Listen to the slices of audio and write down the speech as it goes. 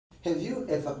Have you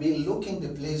ever been looking the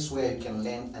place where you can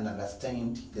learn and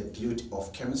understand the beauty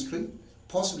of chemistry?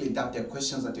 Possibly that the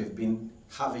questions that you've been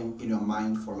having in your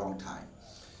mind for a long time.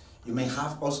 You may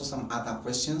have also some other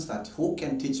questions that who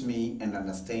can teach me and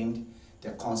understand the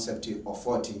concept of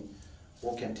what?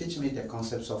 Who can teach me the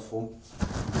concepts of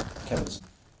chemistry?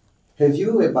 Have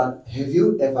you ever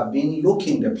been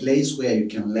looking the place where you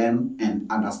can learn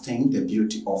and understand the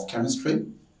beauty of chemistry?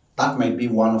 That might be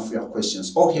one of your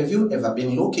questions. Or have you ever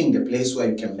been looking the place where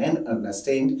you can learn and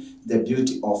understand the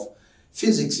beauty of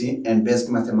physics and basic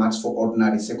mathematics for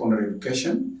ordinary secondary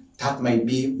education? That might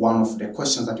be one of the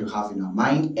questions that you have in your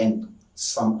mind and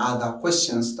some other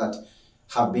questions that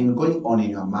have been going on in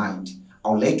your mind. I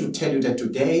would like to tell you that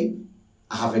today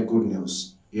I have a good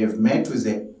news. You have met with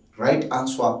the right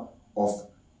answer of a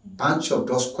bunch of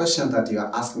those questions that you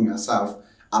are asking yourself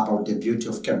about the beauty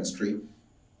of chemistry,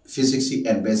 physics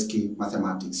and basic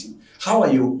mathematics. How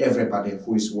are you, everybody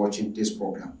who is watching this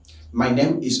program? My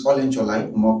name is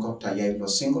Olenjolai Moko Tayai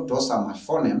Losingo. Those are my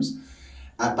forenames,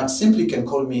 but simply can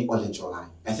call me Olenjolai.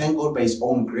 I thank God by His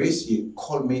own grace, He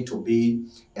called me to be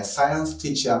a science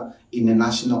teacher in the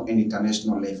national and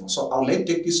international level. So I would like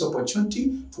to take this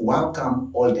opportunity to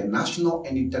welcome all the national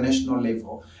and international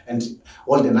level, and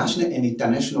all the national and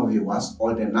international viewers,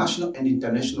 all the national and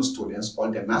international students,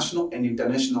 all the national and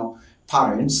international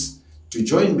parents to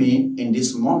join me in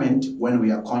this moment when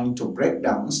we are going to break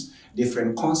down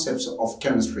different concepts of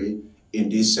chemistry in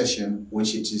this session,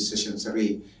 which it is session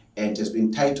 3, and it has been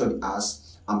titled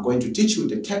as I'm going to teach you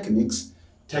the techniques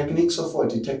of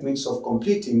what? The techniques of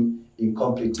completing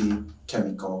incomplete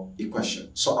chemical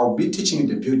equation. So I'll be teaching you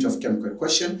the beauty of chemical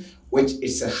equation, which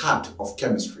is the heart of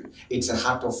chemistry. It's the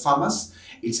heart of pharmacy.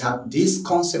 It's this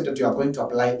concept that you are going to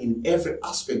apply in every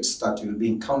aspect that you'll be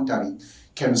encountering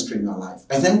chemistry in your life.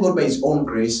 I thank God by His own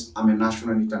grace, I'm a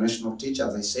national and international teacher,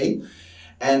 as I say,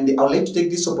 and I would like to take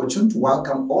this opportunity to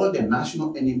welcome all the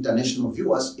national and international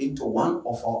viewers into one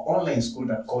of our online schools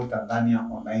that called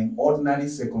TANZANIA Online Ordinary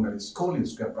Secondary School in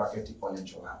square bracket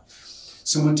Olenjolai.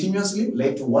 Simultaneously, I'd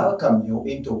like to welcome you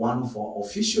into one of our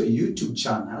official YouTube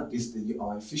channel. This is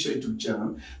our official YouTube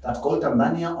channel that called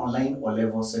TANZANIA Online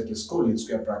O-Level Secondary School in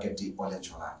square bracket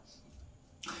Olenjolai.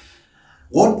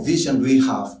 What vision do we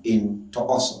have in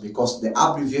TOOSO? Because the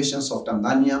abbreviations of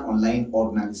TANZANIA Online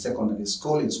Ordinary Secondary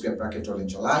School in square bracket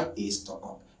Olenjolai is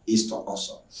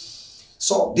TOOSO.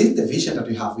 So this is the vision that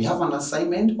we have. We have an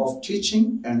assignment of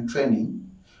teaching and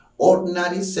training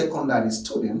ordinary secondary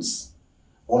students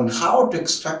on how to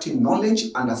extract knowledge,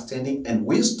 understanding, and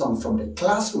wisdom from the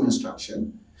classroom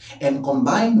instruction, and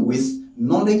combine with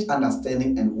knowledge,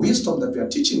 understanding, and wisdom that we are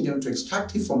teaching them to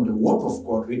extract it from the Word of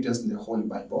God written in the Holy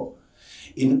Bible,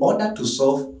 in order to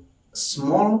solve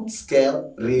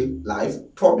small-scale, real-life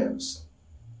problems.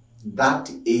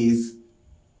 That is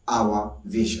our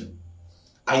vision.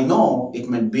 I know it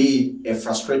might be a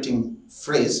frustrating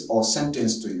phrase or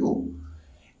sentence to you,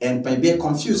 and might be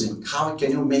confusing. How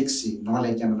can you mix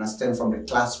knowledge and understand from the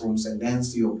classrooms and then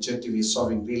the objective is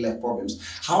solving real-life problems?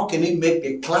 How can you make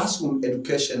the classroom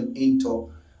education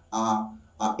into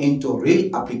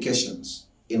real applications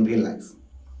in real life?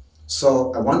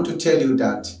 So I want to tell you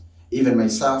that even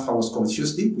myself, I was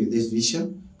confused with this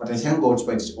vision, but I thank God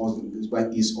by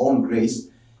His own grace,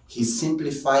 He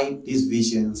simplified these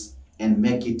visions and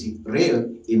make it real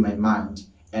in my mind.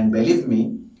 And believe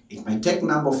me, it might take a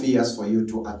number of years for you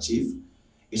to achieve.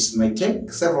 It might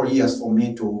take several years for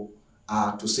me to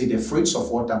see the fruits of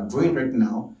what I'm doing right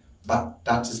now, but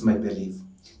that is my belief.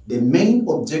 The main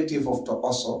objective of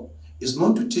TOOSO is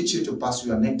not to teach you to pass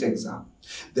your next exam.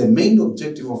 The main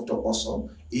objective of TOOSO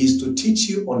is to teach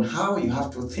you on how you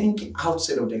have to think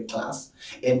outside of the class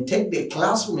and take the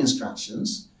classroom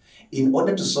instructions in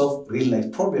order to solve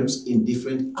real-life problems in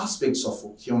different aspects of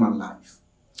human life.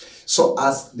 So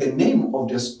as the name of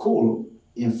the school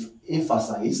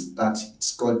emphasizes that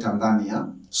it's called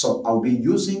TANZANIA, so I'll be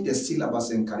using the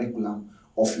syllabus and curriculum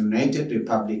of United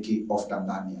Republic of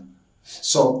Tanzania.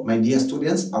 So my dear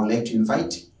students, I would like to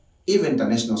invite even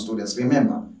international students.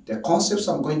 Remember, the concepts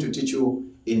I'm going to teach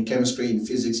you in chemistry, in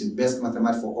physics, in basic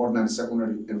mathematics for ordinary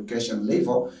secondary education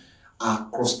level are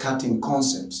cross-cutting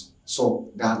concepts. So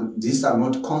these are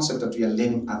not concepts that we are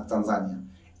learning at Tanzania.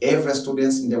 Every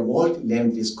student in the world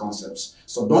learn these concepts.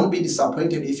 So don't be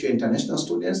disappointed if you're international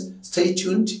students. Stay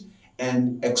tuned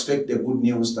and expect the good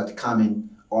news that's coming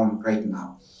on right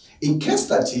now. In case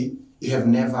that you have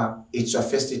never, it's your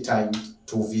first time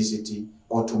to visit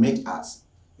or to meet us,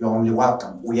 you're only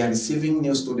welcome. We are receiving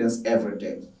new students every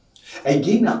day.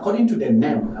 Again, according to the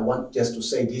name, I want just to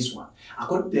say this one.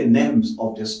 According to the names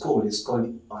of the school, it's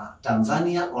called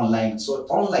Tanzania Online. So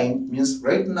online means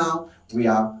right now we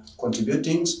are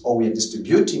contributing or we are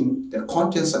distributing the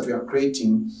contents that we are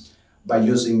creating by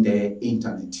using the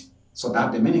internet. So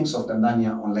that's the meanings of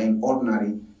Tanzania Online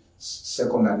Ordinary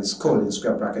Secondary School in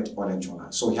square bracket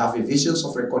Olenjolai. So we have a vision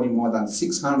of recording more than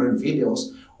 600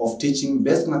 videos of teaching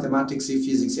basic mathematics,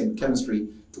 physics, and chemistry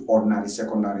to ordinary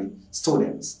secondary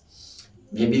students.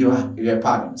 Maybe you are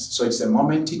parents. So it's a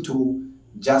moment to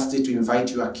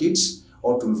invite your kids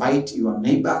or to invite your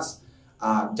neighbors,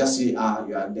 the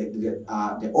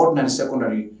ordinary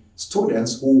secondary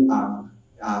students who are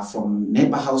from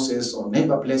neighbor houses or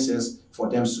neighbor places, for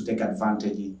them to take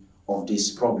advantage of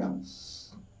this program.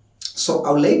 So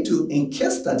I would like to, in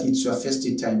case that it's your first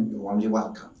time, you're warmly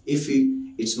welcome. If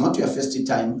it's not your first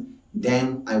time,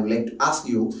 then I would like to ask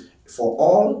you, for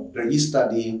all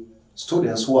registered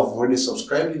students who have already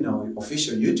subscribed in our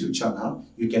official YouTube channel,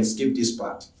 you can skip this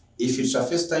part. If it's your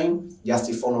first time,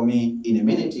 just follow me in a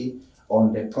minute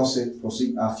on the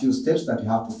a few steps that you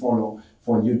have to follow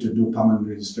for you to do permanent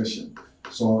registration.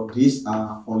 So these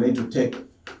are only to take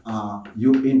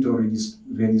you into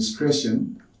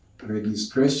registration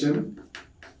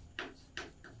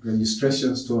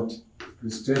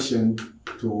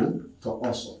to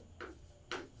also.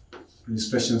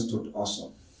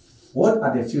 What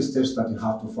are the few steps that you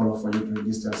have to follow for you to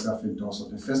register yourself into also?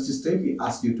 The first step, we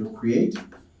ask you to create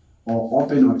or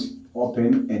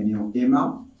open a new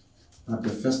email. At the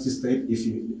first step, if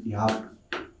you have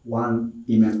one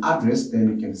email address, then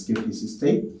you can skip this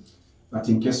step. But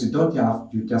in case you don't have,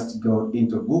 you just go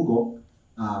into Google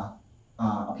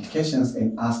applications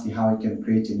and ask how you can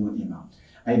create a new email.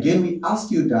 Again, we ask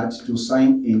you that to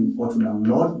sign in or to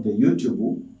download the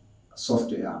YouTube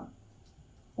software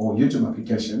or YouTube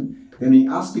application. Then we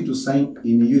ask you to sign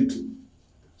in YouTube.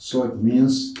 So it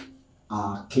means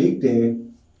click the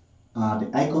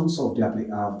icons of the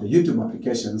YouTube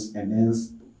applications and then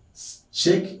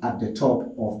check at the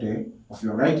top of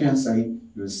your right hand side.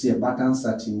 You'll see a button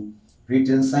setting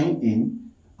written sign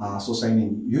in. So sign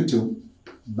in YouTube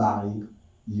by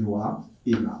your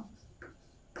email.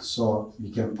 So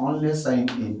you can only sign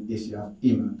in if you have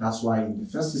email. That's why in the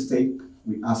first step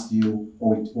we asked you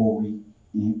or we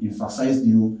emphasized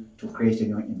you to create a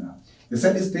new email. The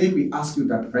second step, we ask you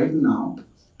that right now,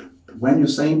 when you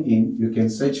sign in, you can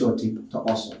search your tip to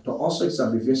also. To also is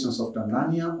abbreviations of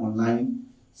Tanzania Online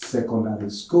Secondary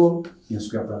School in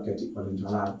square bracket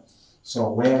Olenjolai.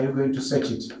 So where are you going to search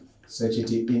it? Search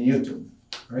it in YouTube,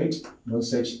 right? Don't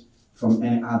search from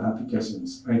any other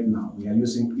applications. Right now, we are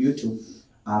using YouTube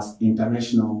as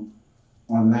international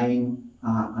online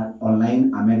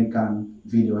American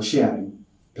video sharing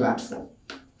platform.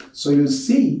 So you'll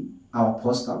see our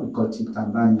poster, we call it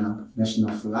Tanzania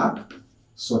National Flag.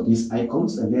 So these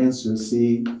icons, and then you'll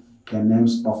see the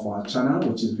names of our channel,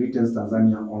 which is written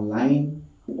Tanzania Online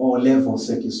or Level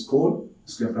Secondary School,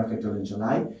 square bracket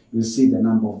Olenjolai. You'll see the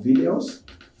number of videos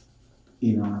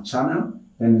in our channel,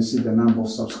 then you see the number of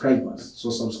subscribers. So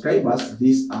subscribers,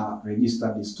 these are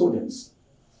registered students.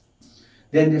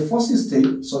 Then the first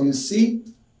step, so you see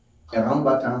a round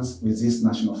buttons with this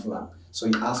national flag. So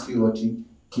it asks you what you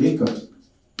click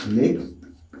the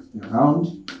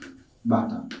round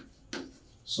button.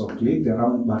 So click the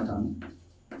round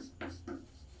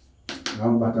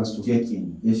buttons to get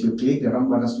in. If you click the round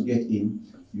buttons to get in,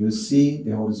 you'll see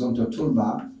the horizontal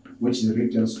toolbar, which is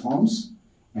written homes,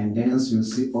 and then you'll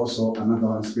see also another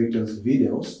one written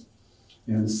videos,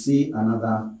 and see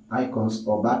another icons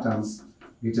or buttons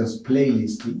written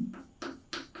playlist,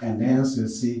 and then you'll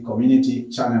see community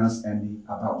channels and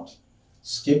the about.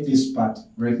 Skip this part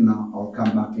right now, I'll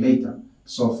come back later,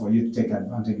 so for you to take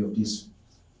advantage of these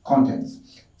contents.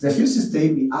 The first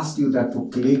step, we ask you that to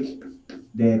click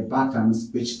the buttons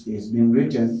which is being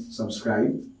written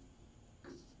subscribe.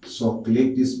 So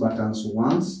click these buttons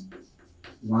once.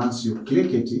 Once you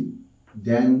click it,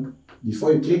 then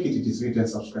before you click it, it is written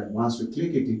subscribe. Once you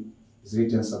click it, it is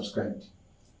written subscribed.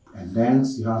 And then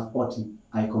you have 40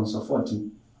 icons of 40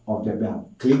 of the bell.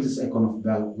 Click this icon of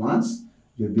bell once.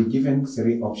 You'll be given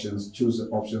 3 options. Choose the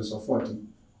options of 40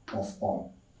 of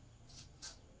all.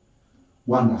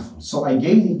 Wonderful. So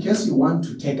again, in case you want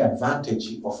to take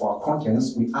advantage of our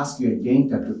contents, we ask you again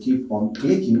that to keep on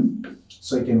clicking.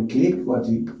 So you can click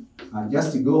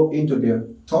just to go into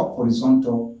the top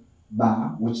horizontal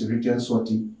bar, which returns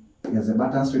there's a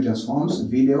buttons returns homes,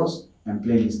 videos, and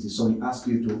playlist. So we ask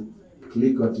you to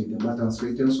click the buttons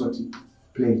returns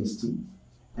playlist,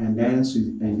 and then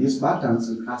in these buttons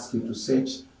we ask you to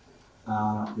search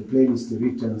the playlist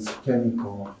returns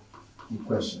chemical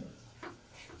equation.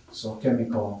 So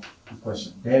chemical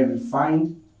equation. There we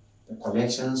find the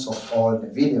collections of all the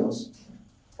videos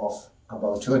of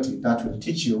about 30 that will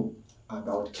teach you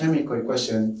about chemical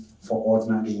equation for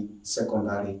ordinary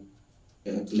secondary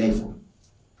level.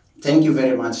 Thank you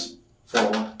very much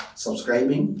for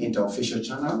subscribing into our official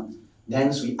channel.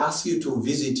 Then we ask you to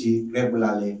visit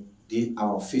regularly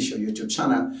our official YouTube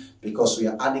channel because we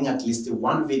are adding at least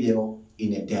one video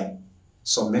in a day.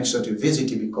 So make sure to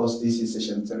visit it because this is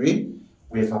session 3.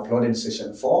 We've uploaded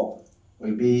session 4.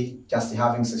 We'll be just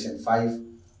having session 5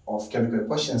 of chemical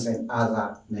equations and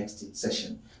other next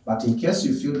session. But in case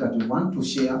you feel that you want to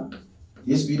share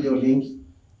this video link,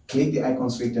 click the icon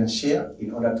straight and share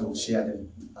in order to share the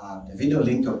video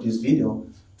link of this video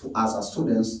to other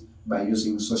students by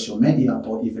using social media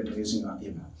or even using your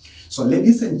email. So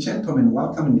ladies and gentlemen,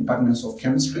 welcome in departments of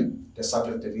chemistry. The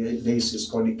subject of the day is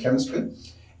called chemistry.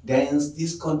 Then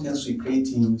these contents we're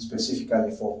creating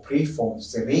specifically for pre-form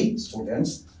 3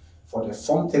 students, for the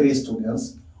form 3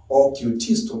 students, or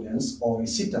QT students, or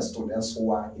reciter students who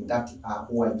are in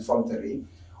form 3,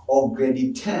 or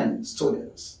grade 10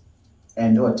 students,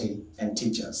 and OT and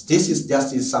teachers. This is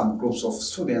just some groups of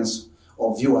students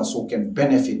or viewers who can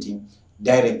benefit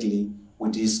directly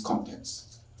with these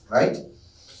contents, right?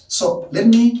 So let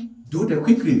me do the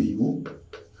quick review.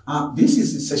 This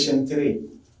is session 3.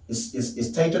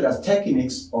 It's titled as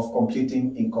Techniques of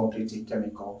Completing Incomplete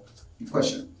Chemical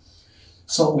Equation.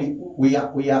 So we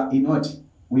are in what?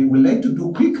 We would like to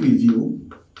do quick review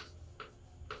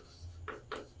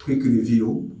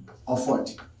of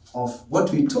what? Of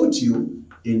what we taught you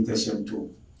in session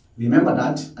 2. Remember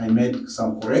that I made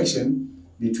some correction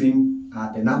between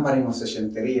the numbering of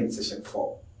session 3 and session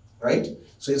 4, right?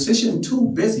 So in session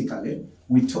 2, basically,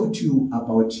 we taught you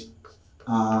about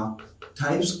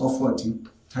types of what?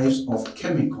 Types of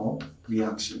chemical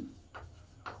reaction,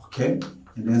 okay?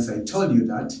 And as I told you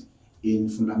that in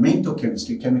fundamental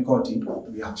chemistry, chemical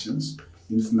reactions,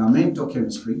 in fundamental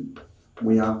chemistry,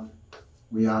 we are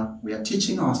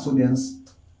teaching our students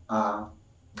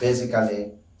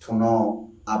basically to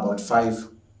know about 5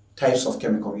 types of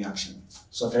chemical reaction.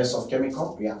 So types of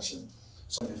chemical reaction.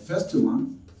 So the first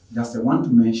one, just the one to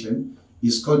mention,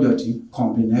 is called the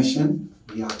combination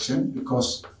reaction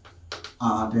because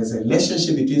there's a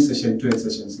relationship between session 2 and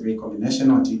session 3,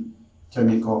 combination of the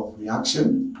chemical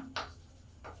reaction.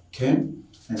 Okay,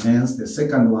 and then the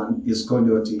second one is called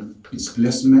the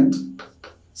displacement.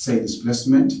 Say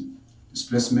displacement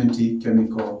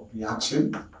chemical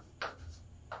reaction.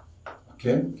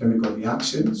 Okay, chemical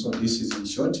reaction. So this is in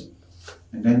short.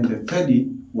 And then the third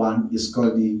one is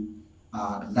called the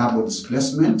double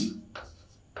displacement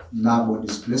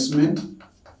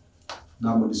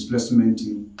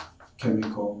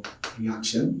chemical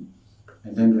reaction.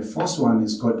 And then the first one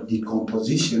is called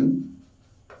decomposition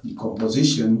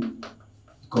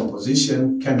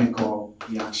chemical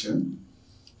reaction.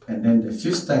 And then the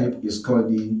fifth type is called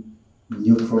the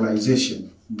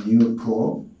neutralization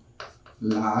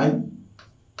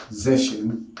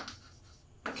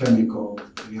chemical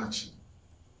reaction.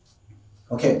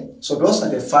 Okay, so those are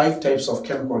the 5 types of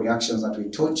chemical reactions that we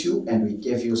taught you, and we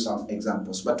gave you some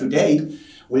examples. But today,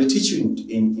 we'll teach you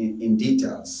in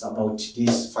details about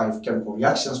these 5 chemical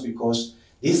reactions because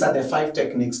these are the 5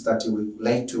 techniques that we would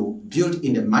like to build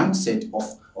in the mindset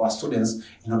of our students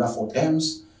in order for them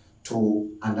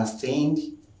to understand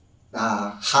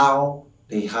how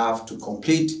they have to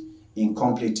complete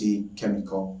incomplete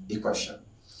chemical equation.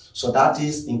 So that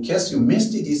is, in case you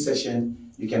missed this session,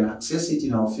 you can access it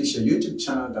in our official YouTube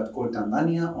channel that's called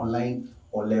Tanzania Online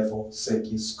O-Level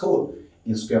Seki School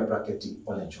in square bracket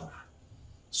Olenjolai.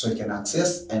 So you can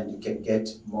access and you can get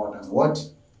more than what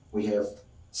we have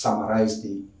summarized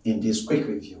in this quick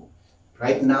review.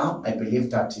 Right now, I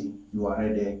believe that you are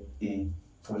ready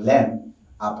to learn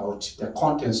about the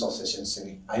contents of session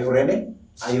 3. Are you ready?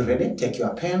 Are you ready? Take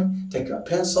your pen, take your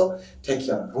pencil, take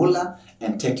your ruler,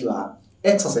 and take your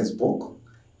exercise book,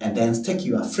 and then take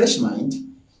your fresh mind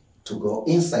to go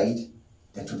inside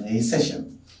the today's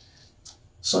session.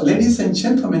 So ladies and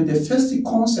gentlemen, the first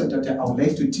concept that I would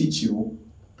like to teach you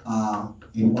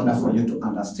in order for you to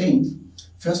understand,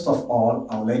 first of all,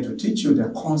 I would like to teach you the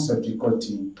concept called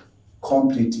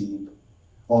complete,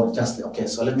 or just, okay,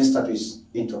 so let me start with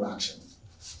introduction.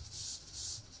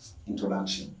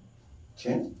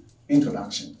 Okay,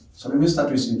 introduction. So let me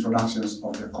start with introductions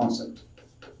of the concept.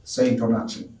 Say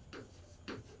introduction.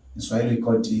 In Swahili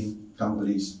called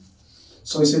Tangulizi.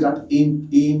 So we say that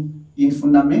in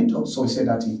fundamental, so we say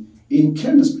that in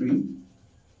chemistry,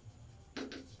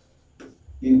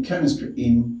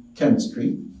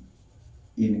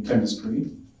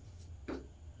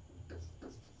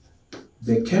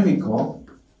 the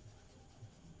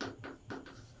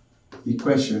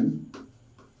equation,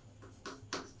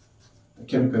 the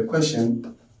chemical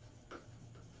equation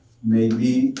may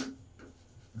be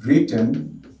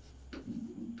written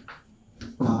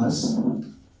as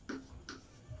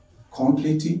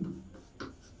complete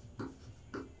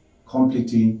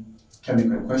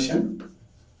chemical equation,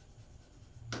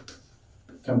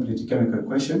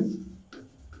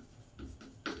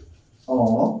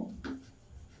 or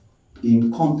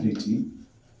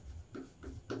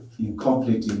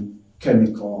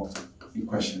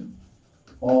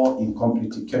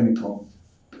incomplete chemical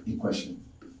equation,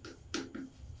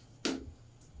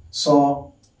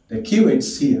 So the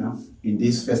keywords here in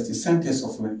this first sentence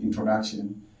of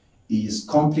introduction is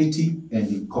complete and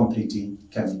incomplete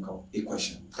chemical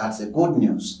equation. That's the good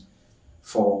news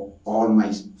for all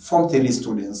my Form 3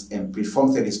 students and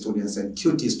Pre-Form 3 students and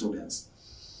QT students.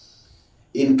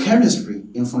 In chemistry,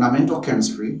 in fundamental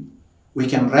chemistry, we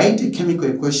can write a chemical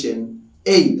equation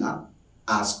either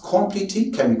as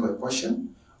complete chemical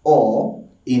equation or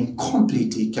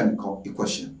incomplete chemical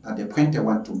equation. That's the point I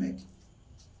want to make.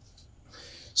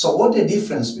 So what's the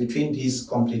difference between this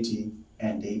complete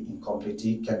and the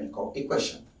incomplete chemical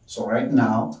equation? So right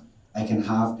now, I can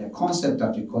have a concept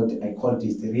that I call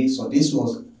this 3. So this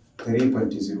was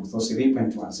 3.0. So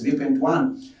 3.1.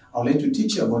 3.1, I'll let you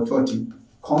teach you about what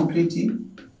complete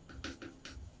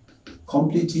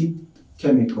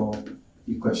chemical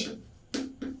equation.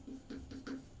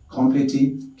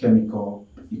 Complete chemical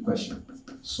equation.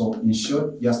 So in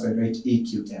short, just write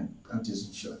EQM. That is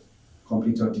in short.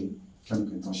 Complete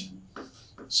chemical equation.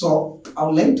 So I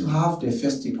would like to have the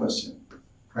first equation,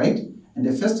 right? And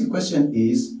the first equation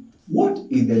is, what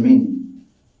is the meaning?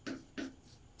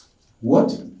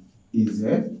 What is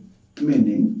the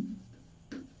meaning?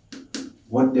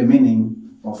 What the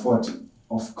meaning of what?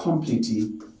 Of complete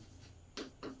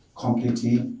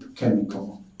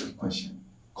chemical equation.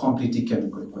 Complete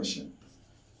chemical equation.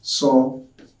 So,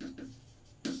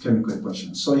 chemical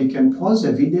equation. So you can pause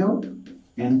the video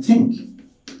and think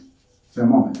for a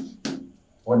moment.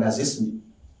 What does this mean?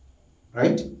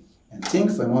 Right? And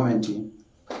think for a moment,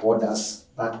 what does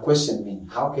that question mean?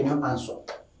 How can you answer?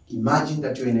 Imagine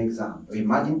that you're in an exam, or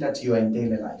imagine that you are in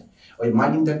daily life, or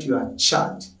imagine that your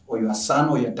child, or your son,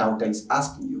 or your daughter is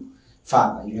asking you,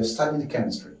 Father, you have studied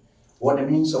chemistry. What the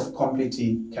means of complete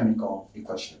chemical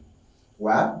equation?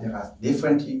 Well, there are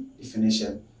different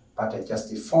definitions, but I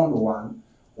just found one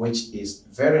which is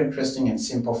very interesting and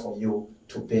simple for you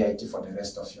to bear it for the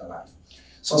rest of your life.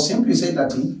 So simply say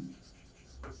that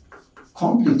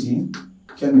complete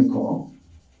chemical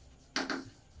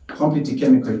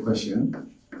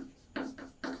equation,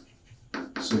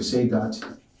 so we say that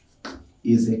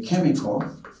is a chemical,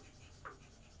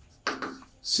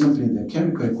 simply the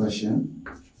chemical equation.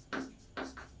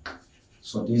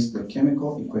 So this is the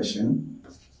chemical equation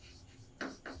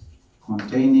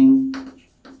containing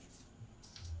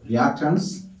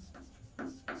reactants,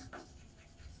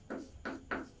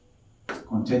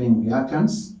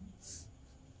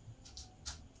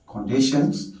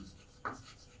 conditions,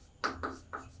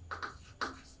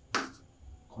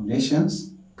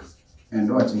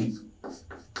 and what?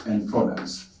 And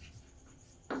products.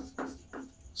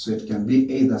 So it can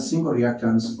be either single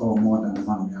reactants or more than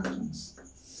one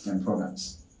reactants and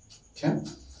products. Okay?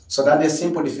 So that is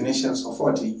simple definitions of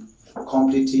what?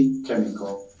 Complete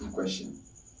chemical equation.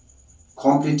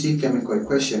 Complete chemical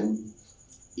equation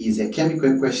is a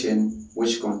chemical equation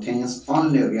which contains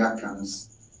only reactants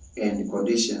and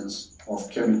conditions of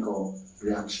chemical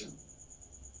reaction.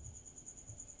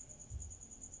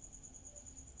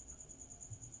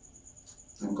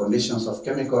 And conditions of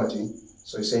chemical,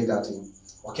 so you say that,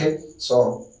 okay,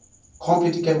 so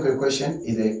complete chemical equation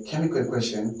is a chemical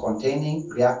equation containing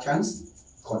reactants,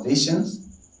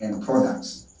 conditions, and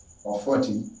products of what?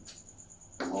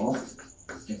 Of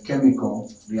a chemical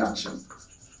reaction.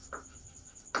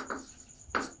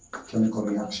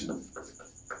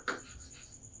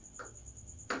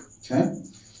 Okay,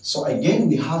 so again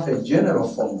we have a general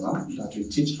formula that we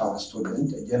teach our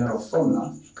students, a general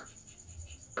formula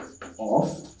of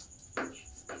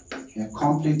a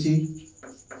complete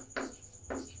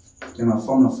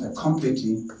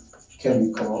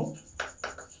chemical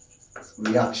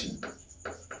reaction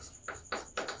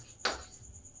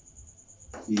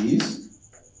is,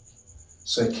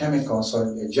 so a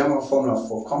general formula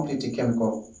for complete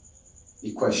chemical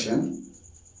equation.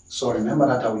 So remember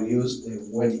that I will use the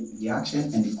word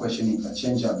reaction and equation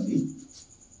interchangeably.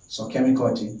 So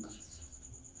chemical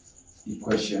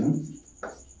equation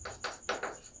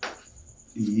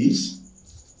is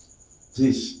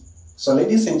this. So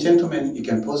ladies and gentlemen, you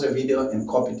can pause the video and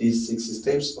copy these 6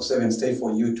 steps or 7 steps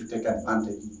for you to take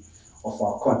advantage of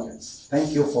our contents.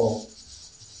 Thank you for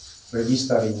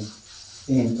registering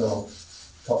into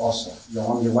also. You're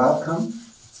only welcome.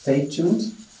 Stay tuned,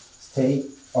 stay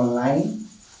online,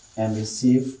 and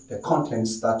receive the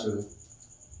contents that will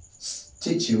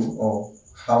teach you or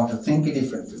how to think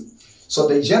differently. So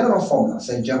the general formula,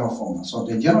 say general formula. So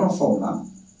the general formula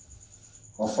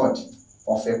of what?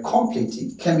 Of a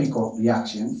complete chemical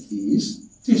reaction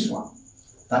is this one.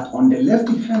 That on the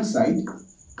left-hand side,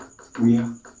 we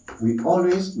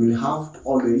always will have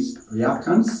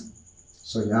reactants.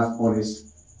 So you have always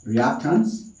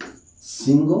reactants,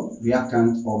 single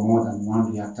reactant or more than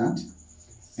one reactant.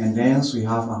 And then we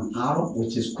have an arrow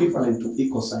which is equivalent to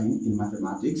equal sign in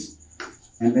mathematics.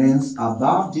 And then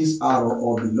above this arrow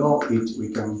or below it, we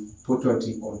can put what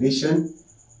the condition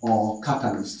or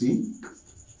catalyst.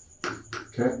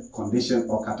 Okay, condition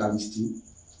or catalyst.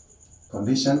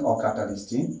 Condition or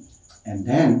catalyst. And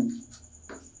then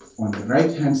on the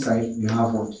right hand side, we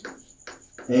have what?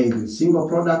 A single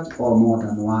product or more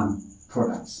than one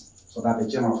products. So that's the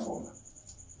general formula.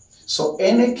 So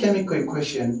any chemical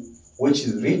equation which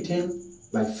is written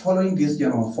by following this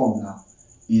general formula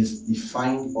is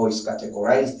defined or is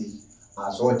categorized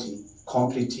as what?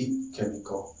 Complete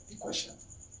chemical equation.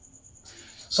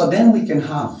 So then we can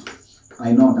have,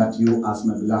 I know that you as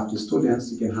my beloved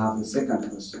students, you can have a second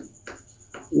question.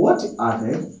 What are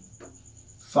the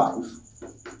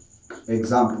 5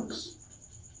 examples?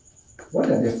 What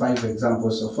are the 5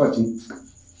 examples of what?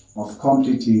 Of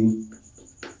complete,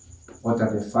 what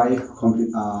are the 5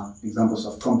 complete examples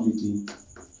of complete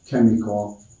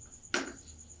chemical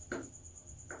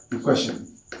equation?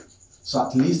 So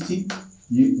at least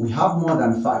we have more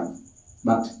than 5,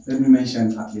 but let me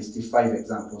mention at least 5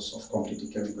 examples of complete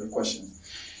chemical equation.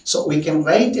 So we can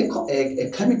write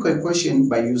a chemical equation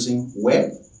by using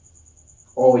word,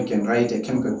 or we can write a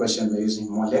chemical equation by using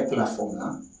molecular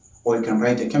formula, or we can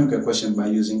write a chemical equation by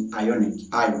using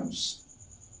ions.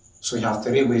 So we have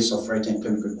 3 ways of writing a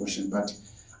chemical equation, but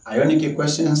ionic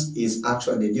equations is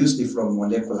actually deduced from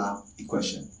molecular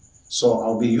equation. So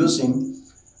I'll be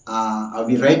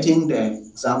writing the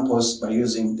examples by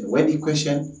using the word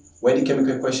equation, word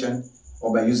chemical equation,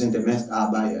 or by using the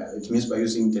it means by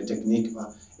using the technique.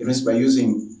 It means by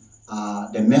using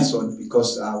the method,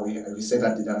 because we said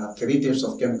that there are 3 types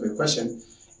of chemical equation.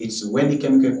 It's word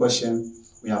chemical equation,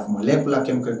 we have molecular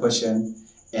chemical equation,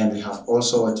 and we have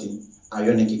also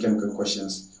ionic chemical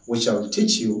equations, which I will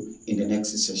teach you in the next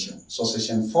session. So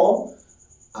session 4,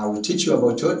 I will teach you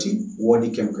about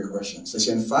word chemical equations.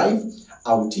 Session 5,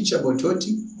 I will teach you about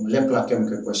molecular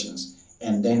chemical equations.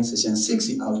 And then session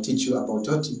 6, I will teach you about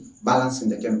balancing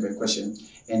the chemical equation.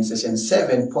 And session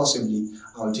 7, possibly,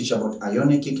 I will teach you about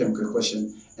ionic chemical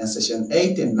equation. And session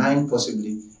 8 and 9,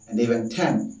 possibly, and even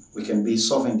 10, we can be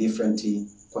solving different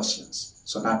questions.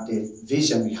 So that the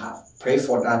vision we have. Pray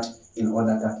for that in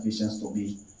order that visions to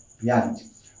be reality.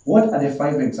 What are the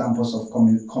 5 examples of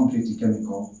complete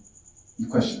chemical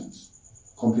equations?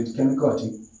 Complete chemical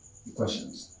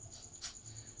equations.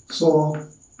 So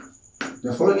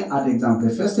the following are the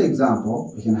examples. The first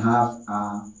example, we can have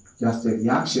just a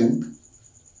reaction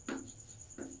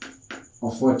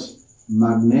of what?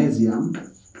 Magnesium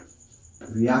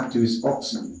react with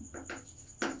oxygen.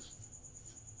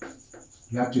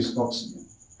 React with oxygen.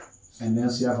 And then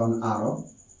you have an arrow.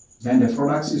 Then the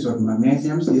products is of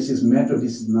magnesium. This is metal,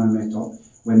 this is non-metal.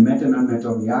 When metal and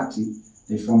non-metal react,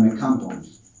 they form a compound.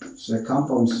 So a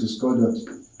compound is called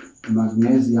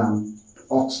magnesium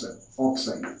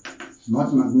oxide.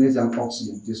 Not magnesium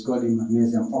oxygen, it is called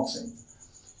magnesium oxide.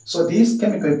 So this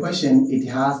chemical equation, it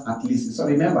has at least, so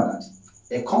remember that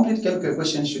a complete chemical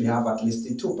equation should have at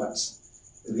least 2 parts,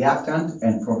 reactant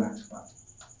and product part.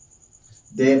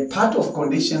 The part of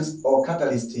conditions or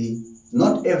catalyst,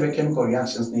 not every chemical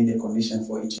reactions need a condition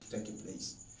for it to take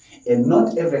place. And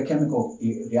not every chemical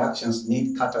reactions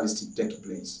need catalyst to take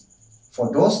place. For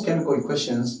those chemical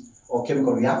equations or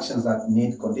chemical reactions that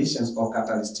need conditions or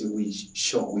catalyst,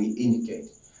 we indicate.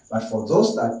 But for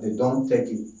those that they don't take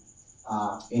it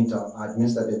it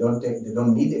means that they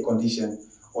don't need a condition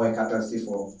or a catalyst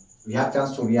for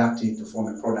reactants to react to form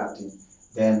a product,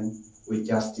 then we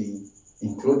just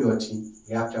include what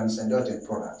reactants and not a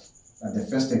product. That's the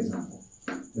first example.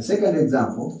 The second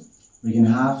example, we can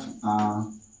have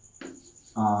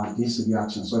this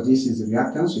reaction. So this is the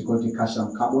reactants, we call it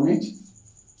calcium carbonate.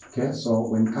 Okay, so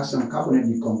when calcium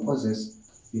carbonate decomposes,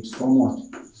 it forms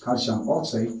what? Calcium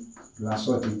oxide plus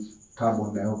what?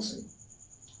 Carbon dioxide.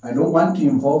 I don't want to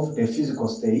involve the physical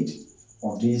state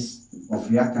of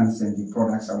reactants and the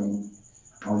products. I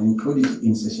will include it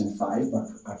in session 5, but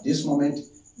at this moment,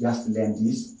 just learn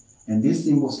this. And this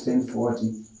symbol stands for what?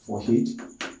 For heat.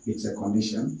 it's a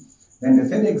condition. Then the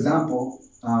third example,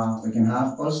 we can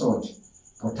have also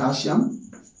potassium.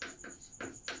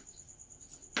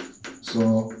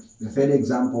 So the third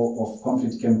example of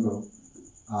complete chemical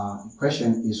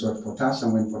equation is what?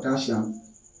 Potassium. When potassium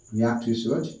reacts with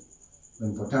what?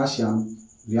 When potassium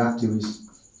reacts with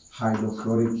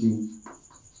hydrochloric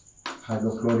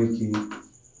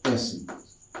acid.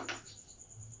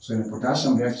 So when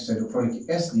potassium reacts with hydrochloric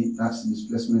acid, that's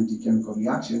displacement chemical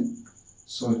reaction.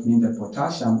 So it means that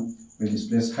potassium will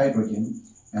displace hydrogen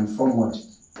and form what?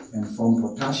 And form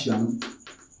potassium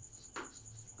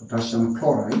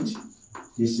chloride.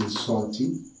 This is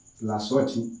salty plus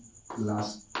what?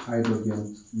 Plus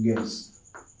hydrogen gas.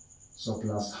 So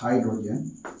plus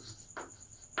hydrogen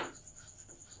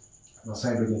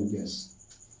gas.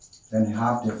 Then you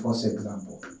have the first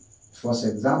example. The first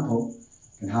example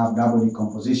can have double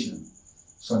decomposition.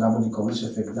 So double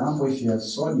decomposition, for example, if you have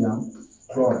sodium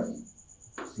chloride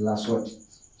plus what?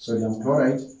 Sodium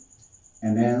chloride,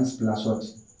 and then plus what?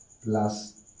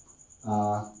 Plus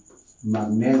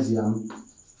magnesium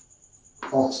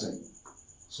oxide.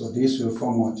 So this will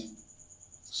form what?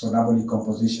 So double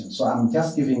decomposition. So I'm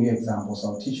just giving you examples.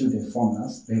 I'll teach you the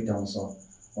formulas later also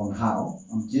on how.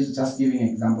 I'm just giving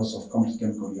examples of complete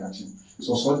chemical reaction.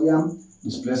 So sodium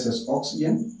displaces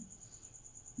oxygen.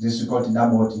 This is called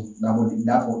double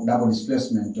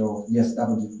displacement, or yes,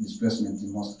 double displacement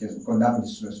in most cases. We call double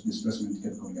displacement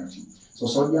chemical reaction. So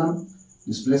sodium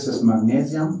displaces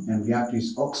magnesium and reacts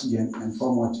with oxygen and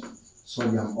form what?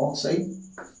 Sodium oxide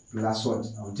plus what?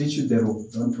 I'll teach you the rule,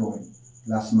 don't worry.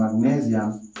 Plus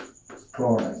magnesium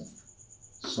chloride.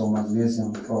 So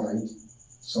magnesium chloride.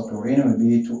 So chlorine will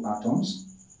be 2 atoms.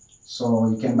 So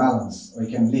you can balance, or you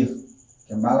can leave. You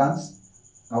can balance.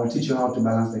 I will teach you how to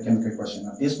balance the chemical equation.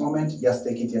 At this moment, just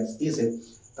take it as easy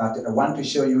that I want to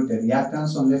show you the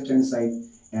reactants on left hand side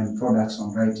and products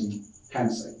on right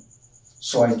hand side.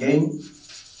 So again,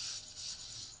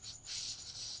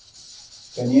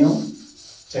 can you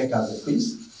take as a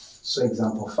quiz? So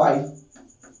example 5,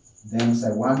 then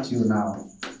I want you now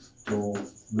to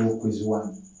do quiz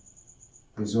 1.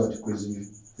 Quiz what? Quiz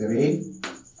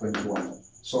 3.1.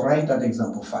 So write that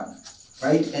example 5.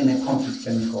 Write any complete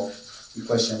chemical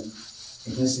equation.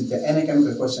 It means any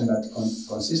chemical equation that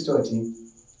consists of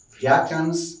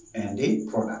reactants and the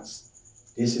products.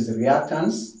 This is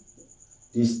reactants,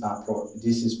 this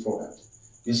is product.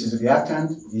 This is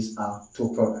reactant, these are 2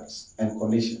 products and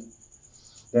condition.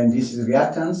 Then this is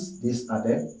reactants, these are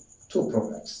the 2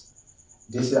 products.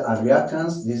 These are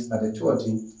reactants, these are the 2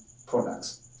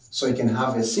 products. So you can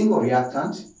have a single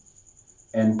reactant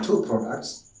and 2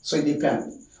 products, so it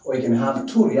depends. Or you can have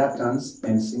 2 reactants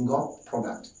and single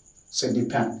product. So it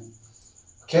depends.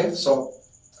 Okay, so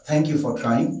thank you for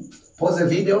trying. Pause the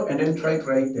video and then try to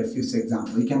write the fifth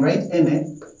example. You can write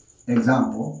any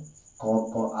example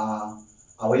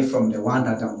away from the one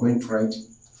that I'm going to write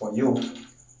for you.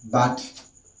 But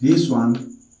this one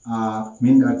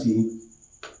means that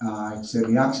it's a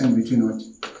reaction between what?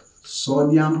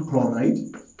 Sodium chloride,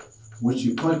 which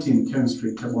we call it in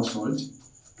chemistry table salt,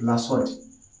 plus what?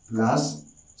 Plus,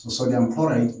 so sodium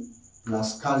chloride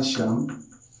plus calcium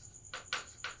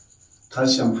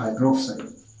hydroxide.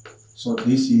 So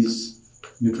this is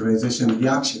neutralization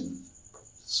reaction.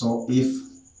 So if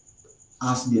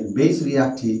acid and base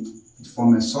react, it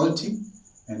forms a salty,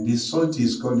 and this salty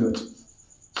is called what?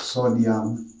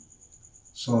 Sodium.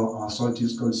 So our salt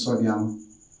is called sodium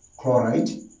chloride.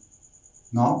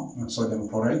 No, not sodium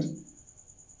chloride.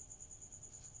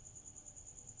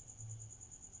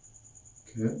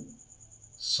 Okay.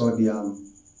 Sodium.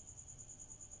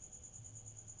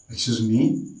 Excuse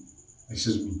me. I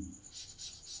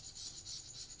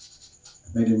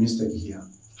made a mistake here.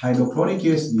 Hydrochloric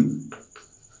acid.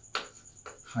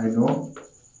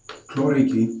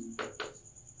 Hydrochloric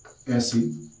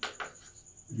acid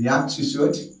reacts with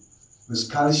what? With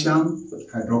calcium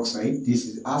hydroxide. This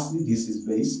is acid, this is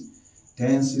base.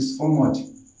 Then it's form what?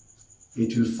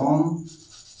 It will form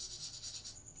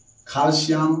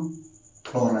calcium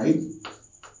chloride.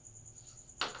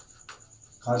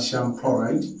 Calcium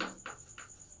chloride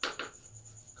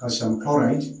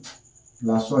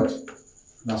plus what?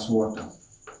 Plus water.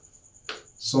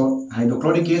 So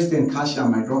hydrochloric acid and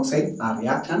calcium hydroxide are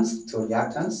reactants, 2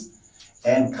 reactants,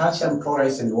 and calcium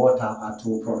chloride and water are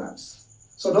 2 products.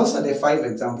 So those are the 5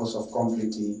 examples of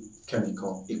complete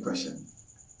chemical equation.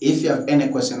 If you have any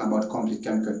question about complete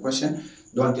chemical equation,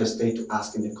 don't hesitate to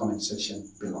ask in the comment section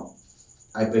below.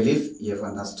 I believe you have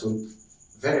understood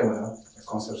very well the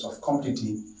concepts of complete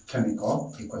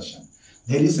chemical equation.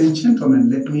 Ladies and gentlemen,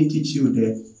 let me teach you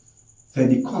the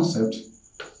third concept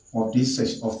of this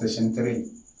session, of session 3.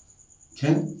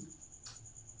 okay,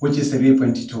 which is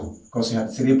 3.2, because we had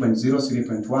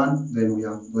 3.0, 3.1, then we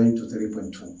are going to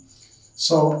 3.2.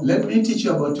 So let me teach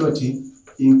you about what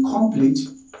incomplete.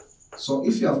 So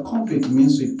if you have complete, it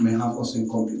means we may have also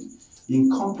incomplete.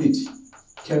 Incomplete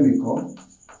chemical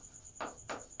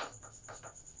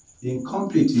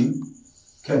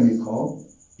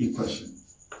equation.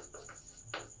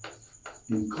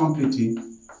 Incomplete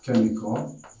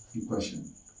chemical equation.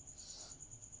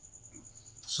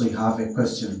 So you have a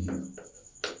question here,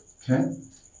 okay?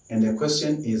 And the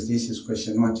question is, this is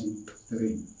question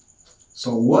 3.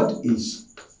 So what is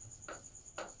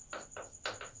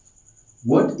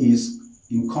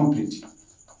incomplete?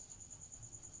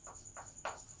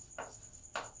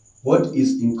 What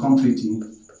is incomplete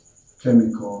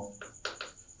chemical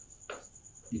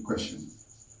equation?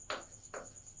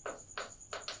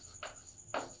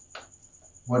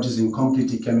 What is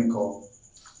incomplete chemical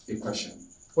equation?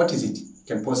 What is it?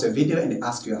 You can pause the video and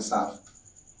ask yourself,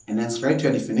 and then write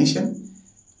your definition.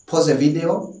 Pause the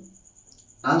video,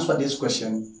 answer this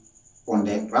question on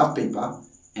the graph paper,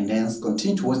 and then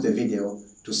continue to watch the video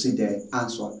to see the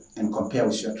answer and compare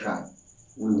with your try.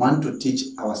 We want to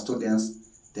teach our students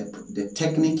the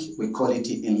technique, we call it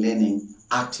in learning,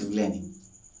 active learning.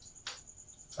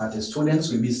 But the students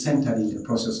will be centered in the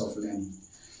process of learning.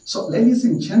 So ladies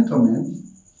and gentlemen,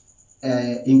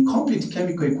 incomplete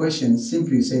chemical equation,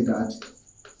 simply say that,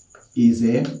 is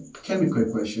a chemical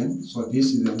equation. So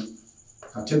this is a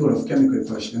category of chemical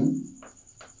equation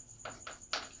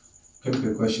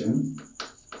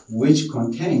which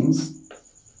contains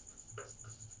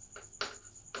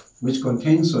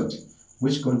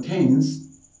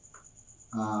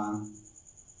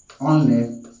only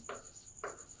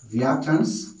reactant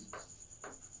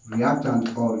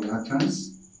or reactants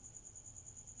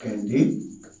and the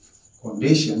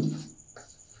condition.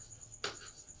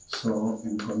 So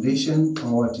in condition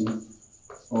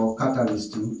or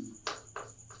catalyst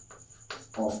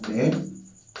of the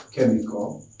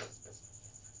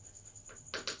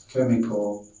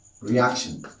chemical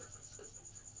reaction.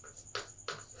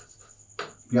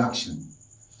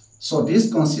 So this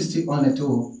consists only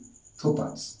two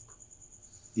parts.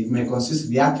 It may consist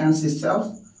reactants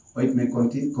itself, or it may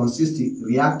consist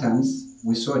reactants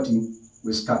with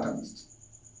catalyst.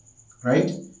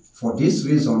 Right? For this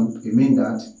reason, it means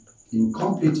that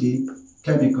incomplete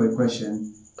chemical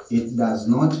equation, it does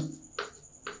not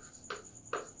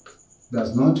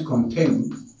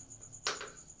contain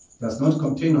what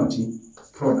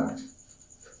product.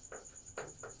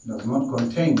 Does not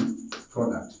contain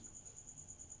product.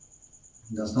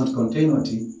 Does not contain what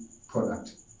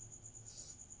product.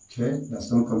 Okay,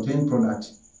 does not contain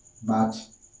product, but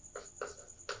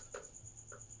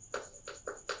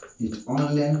it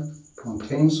only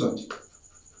contains what?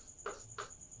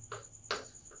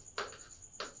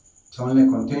 It only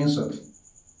contains what?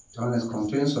 It only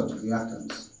contains what?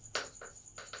 Reactants.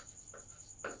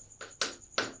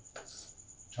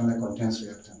 It only contains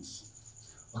reactants.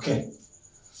 Okay.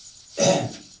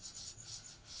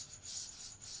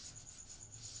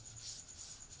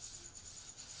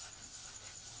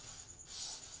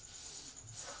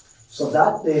 So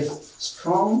that is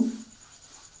strong,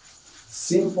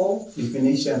 simple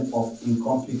definition of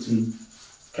incomplete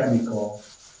chemical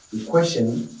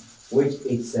equation, which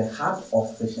is the heart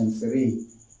of section 3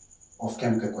 of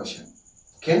chemical equation.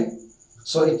 Okay?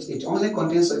 So it only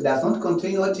contains, it does not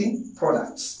contain what?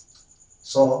 Products.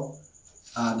 So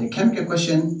the chemical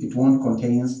equation, it won't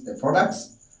contain the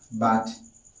products, but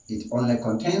it only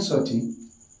contains what?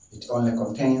 It only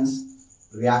contains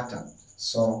reactant.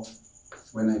 So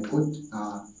when I put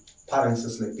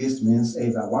parentheses like this, means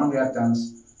either one reactant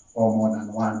or more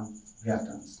than one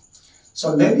reactant.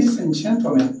 So ladies and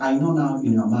gentlemen, I know now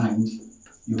in your mind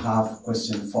you have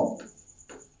question 4.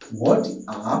 What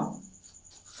are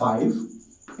 5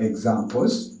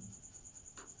 examples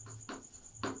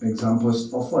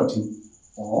of what?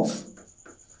 Of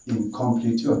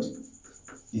incomplete what?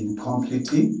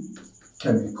 Incomplete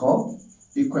chemical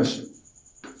equation.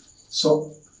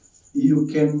 So you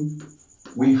can,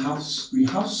 we have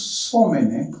so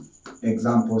many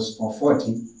examples of what?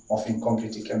 Of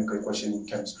incomplete chemical equation in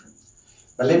chemistry.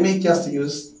 But let me just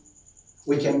use,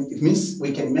 it means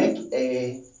we can make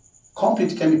a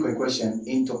complete chemical equation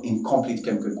into incomplete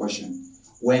chemical equation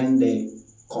when the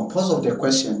composer of the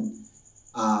question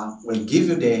will give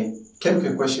you the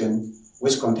chemical equation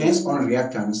which contains only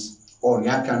reactants or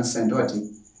reactants and what?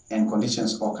 And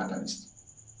conditions or catalysts.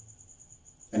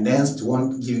 And then it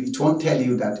won't tell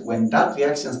you that when that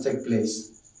reactions take place,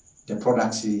 the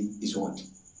product is what.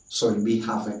 So we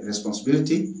have a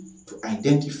responsibility to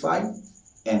identify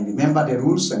And remember the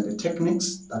rules and the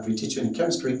techniques that we teach you in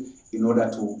chemistry in order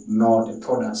to know the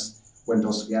products when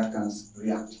those reactants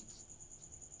react.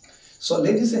 So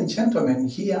ladies and gentlemen,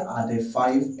 here are the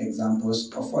 5 examples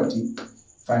of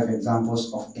 5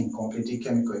 examples of incomplete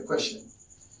chemical equation.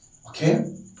 Okay,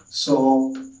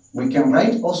 so we can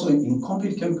write also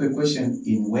incomplete chemical equation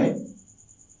in word,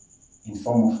 in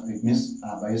form of, it means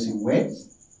by using words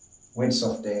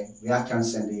of the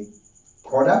reactants and the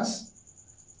products,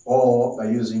 or by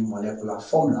using molecular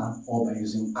formula, or by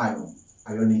using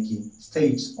ionic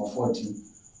states of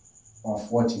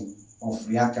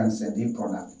reactants and the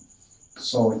product.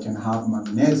 So we can have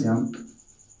magnesium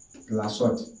plus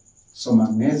what? So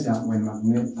magnesium, when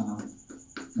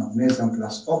magnesium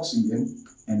plus oxygen,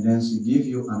 and then we give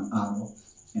you an arrow,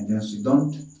 and then we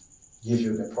don't give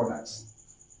you the products.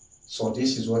 So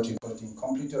this is what we call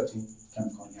incomplete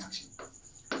chemical reaction.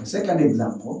 The second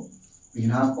example, we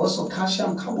can have also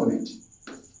calcium carbonate.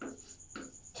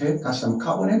 Okay, calcium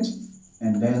carbonate,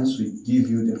 and then we give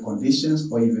you the conditions,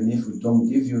 or even if we don't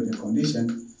give you the condition,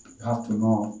 you have to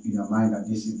know in your mind that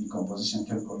this is the composition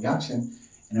chemical reaction,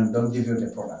 and then don't give you the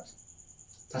product.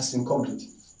 That's incomplete.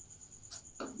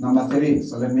 Number 3,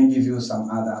 so let me give you some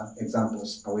other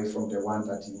examples away from the one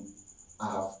that I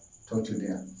have taught you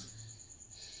there.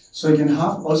 So you can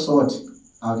have also what?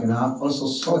 I can have also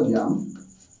sodium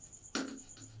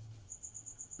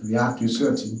react with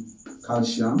certain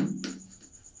calcium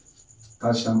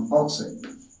oxide.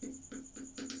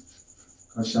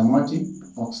 Calcium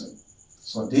oxide.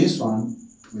 So this one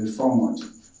will form what?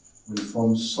 Will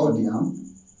form sodium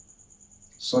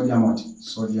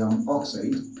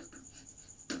oxide,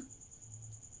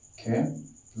 okay,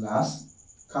 plus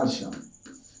calcium.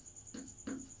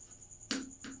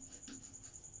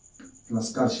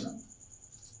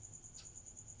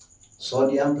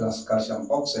 Sodium plus calcium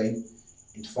oxide,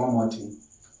 it form what?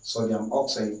 Sodium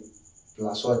oxide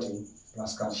plus what?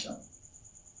 Plus calcium.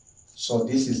 So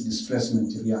this is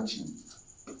displacement reaction.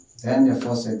 Then the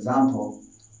first example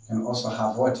can also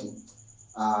have what?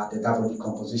 The double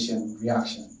decomposition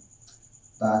reaction.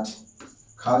 That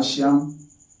calcium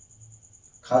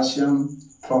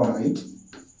chloride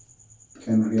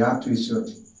can react with what?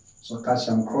 So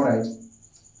calcium chloride,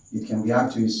 it can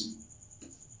react with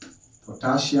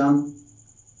potassium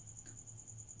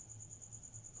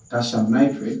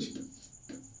nitrate,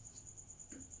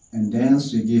 and then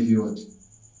we give you what?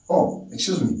 Oh,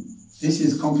 excuse me, this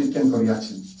is complete chemical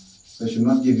reaction, so it should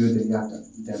not give you the reactant,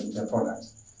 the product.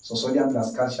 So sodium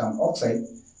plus calcium oxide,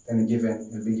 then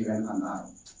will be given an arrow.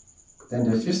 Then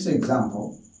the fifth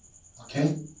example,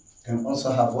 okay, can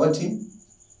also have what?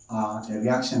 The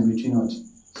reaction between what?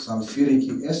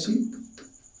 Sulfuric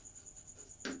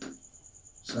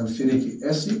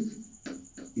acid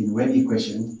in word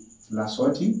equation plus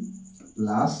what?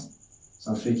 Plus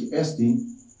sulfuric acid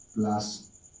plus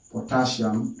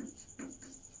potassium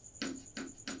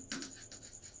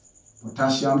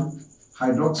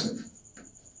hydroxide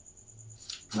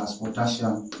plus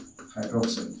potassium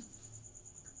hydroxide.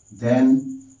 Then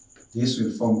this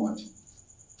will form what?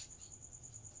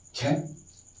 Okay,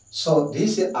 so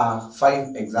these are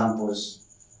 5 examples.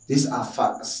 These are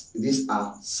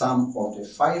some of the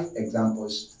 5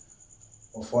 examples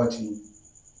of what?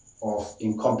 Of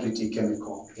incomplete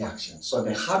chemical reaction. So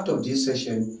the heart of this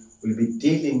session will be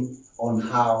dealing on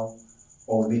how,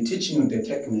 or will be teaching you the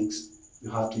techniques you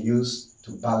have to use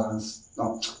to balance,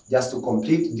 just to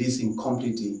complete these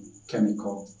incomplete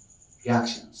chemical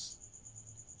reactions.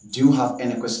 Do you have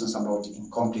any questions about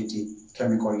incomplete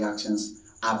chemical reactions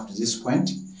up to this point?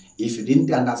 If you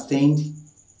didn't understand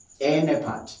any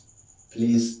part,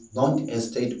 please don't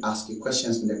hesitate to ask your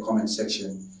questions in the comment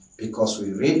section, because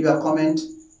we read your comment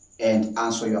and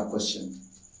answer your question.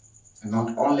 And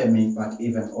not only me, but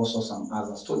even also some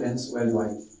other students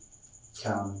worldwide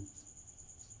can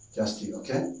just you,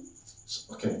 okay?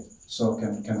 So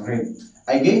can read.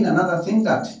 Again, another thing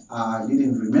that I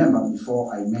didn't remember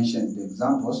before I mentioned the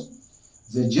examples,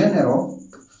 the general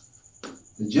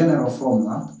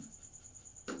formula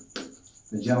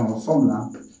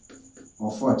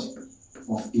of what?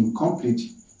 Of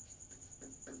incomplete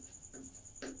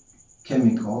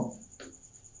chemical,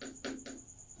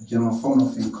 the general formula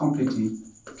of incomplete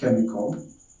chemical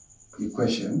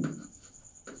equation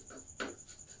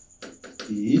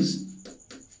is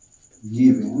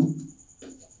given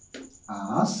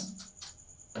as,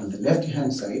 on the left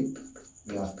hand side,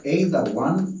 we have either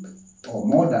one or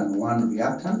more than one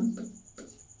reactant.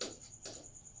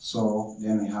 So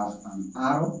then we have an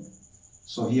arrow.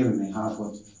 So here we may have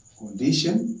what?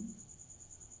 Condition.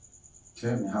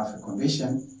 Okay, we have a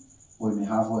condition, or we may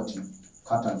have what?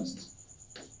 Catalyst.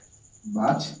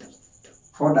 But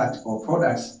product or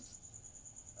products,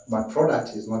 but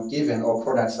product is not given or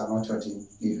products are not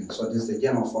given. So this is the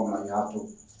general formula you have to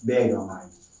bear in your mind.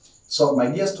 So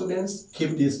my dear students,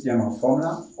 keep this general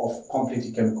formula of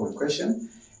complete chemical equation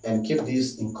and keep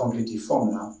this incomplete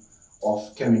formula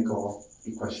of chemical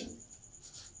equation.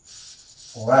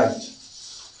 All right.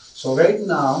 So right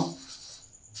now,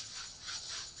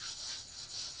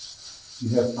 you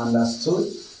have understood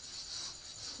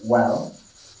well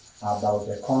about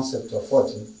the concept of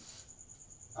what?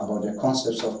 About the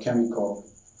concepts of chemical,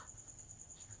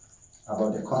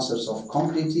 about the concepts of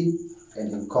complete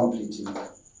and incomplete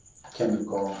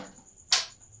chemical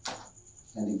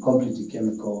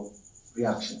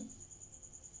reaction.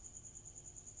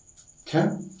 Okay?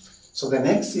 So the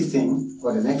next thing,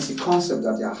 or the next concept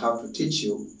that I have to teach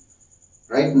you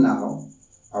right now,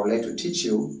 I would like to teach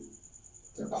you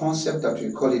the concept that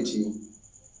we call it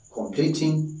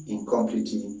completing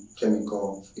incomplete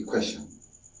chemical equation.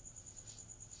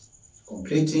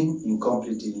 Completing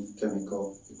incomplete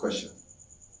chemical equation.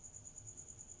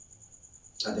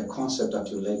 That's the concept that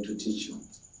we would like to teach you.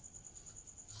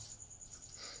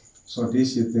 So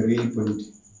this is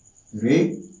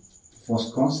 3.3,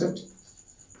 first concept.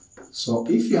 So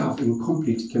if you have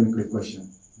incomplete chemical equation,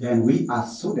 then we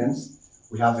as students,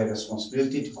 we have a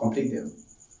responsibility to complete them.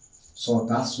 So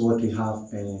that's what we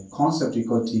have a concept we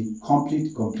call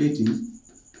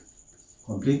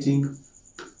completing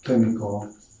chemical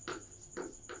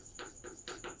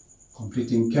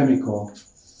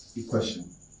equation.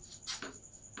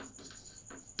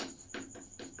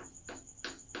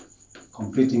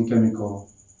 Completing chemical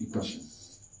equation.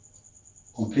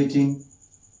 Completing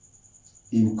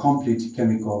incomplete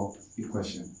chemical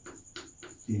equation.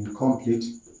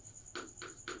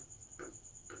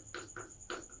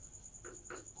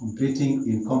 Completing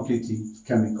incomplete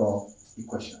chemical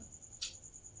equation.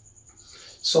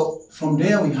 So from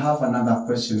there we have another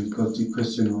question called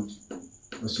question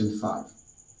 5,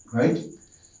 right?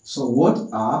 So what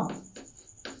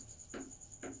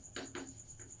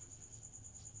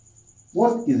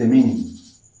is the meaning?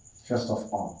 First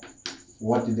of all,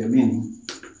 what is the meaning?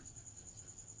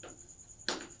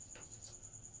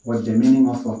 What is the meaning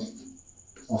of what?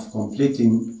 Of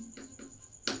completing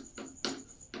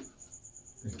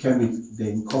the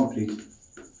incomplete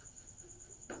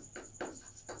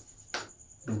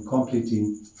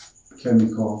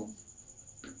chemical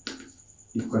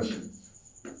equation.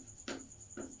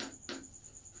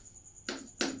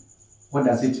 What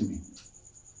does it mean?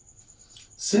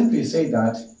 Simply say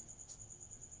that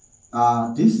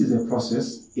this is a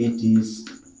process. It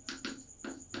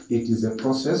is a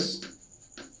process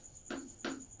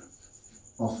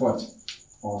of what?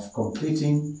 Of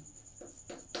completing.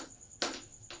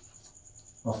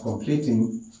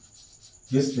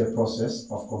 This is the process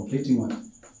of completing what?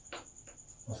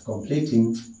 Of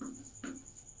completing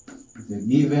the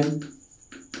given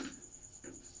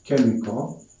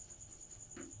chemical,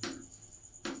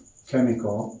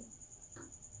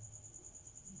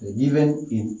 the given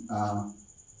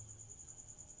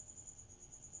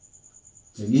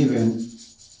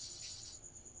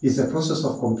is a process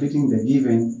of completing the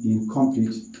given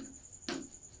incomplete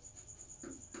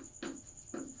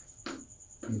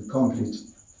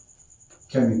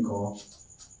chemical.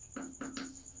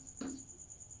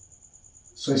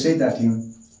 So I say that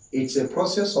it's a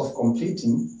process of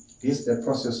completing. This is the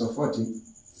process of what?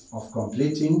 Of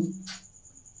completing.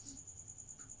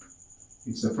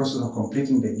 It's a process of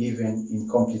completing the given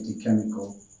incomplete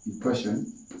chemical equation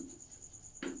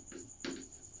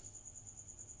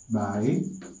by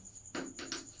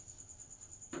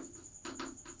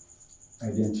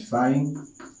identifying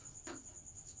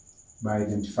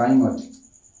what?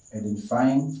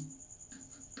 Identifying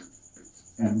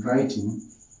and writing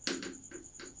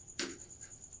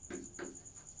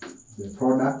the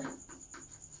product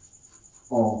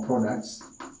or products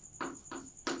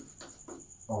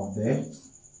of the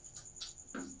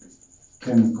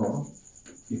chemical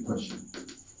equation.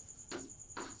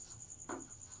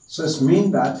 So it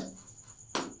means that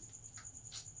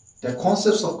the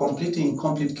concepts of completing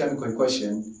incomplete chemical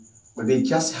equation, will be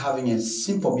just having a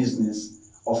simple business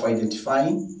of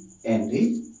identifying and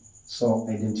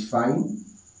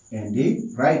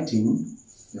writing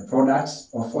the products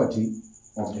of what?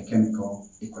 Of the chemical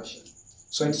equation.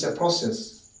 So it's a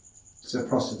process. It's a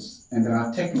process, and there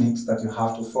are techniques that you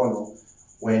have to follow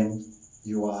when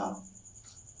you are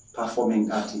performing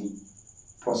that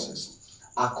process.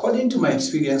 According to my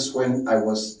experience when I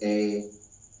was a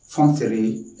pre-Form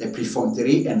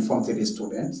 3 and Form 3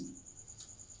 student,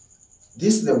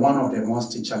 this is one of the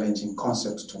most challenging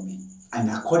concepts to me. And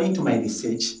according to my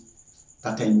research,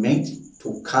 that I made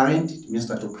to current, it means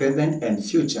that to present and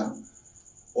future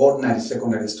ordinary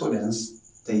secondary students,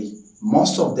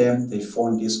 most of them, they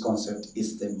found this concept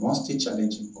is the most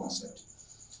challenging concept.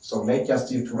 So let's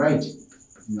just you to write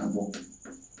in your book.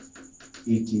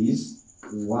 It is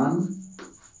one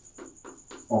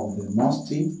of the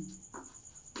most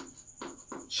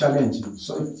challenging.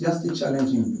 So it's just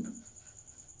challenging.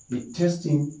 It's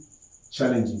testing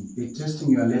challenging. It's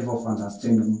testing your level of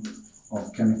understanding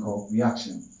of chemical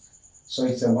reaction. So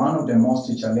it's one of the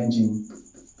most challenging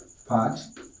part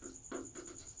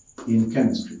in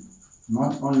chemistry,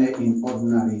 not only in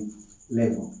ordinary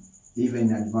level, even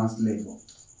in advanced level.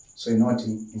 So not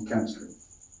in chemistry.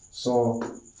 So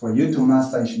for you to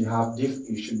master,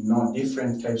 you should know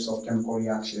different types of chemical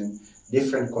reaction,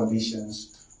 different conditions.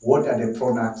 What are the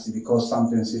products? Because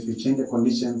sometimes if you change the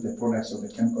conditions, the products of the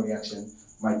chemical reaction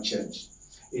might change.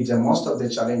 It's a most of the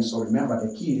challenge. So remember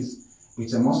the key is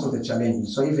it's a most of the challenge.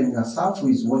 So even yourself who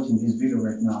is watching this video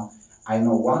right now, I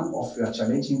know one of your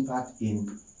challenging part in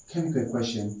chemical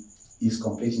equation is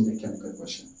completing the chemical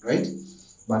equation, right?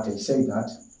 But I say that,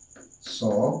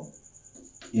 so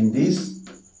in this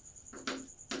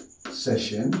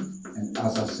session and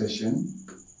other session,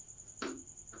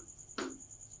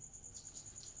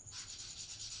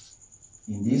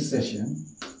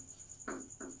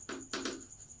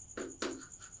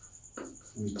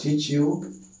 we teach you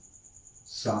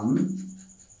some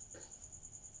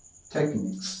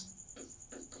techniques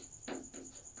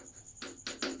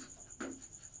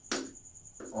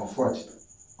of what?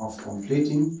 Of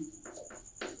completing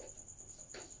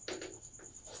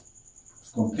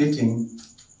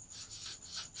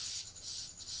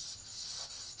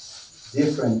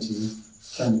different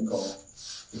chemical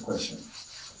equations.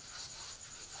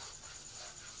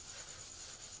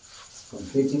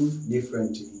 Completing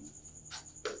different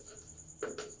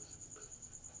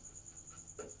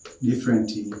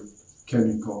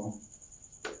chemical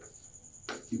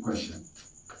equation.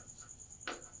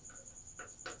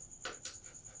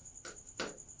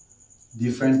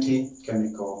 Different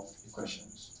chemical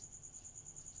equations.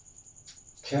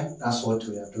 Okay, that's what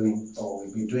we are doing, or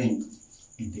we'll be doing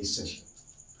in this session.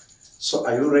 So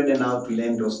are you ready now to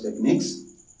learn those techniques?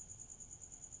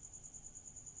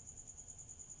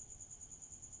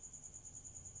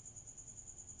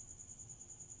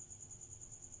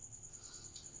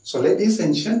 So ladies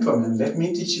and gentlemen, let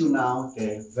me teach you now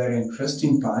the very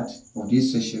interesting part of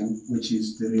this session, which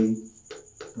is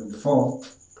 3.4,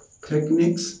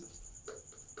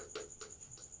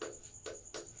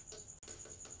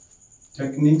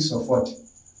 techniques of what?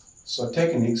 So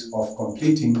techniques of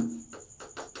completing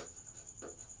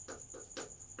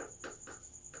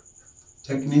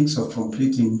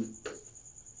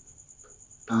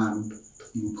an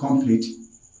incomplete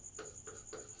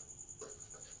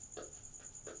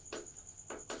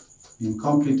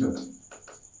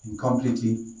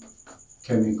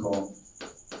chemical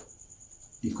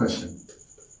equation.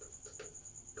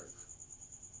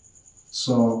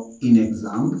 So in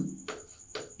exam,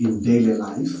 in daily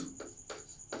life,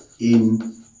 in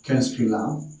chemistry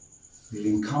lab, we'll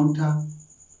encounter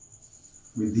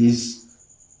with this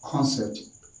concept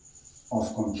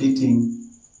of completing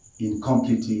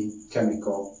incomplete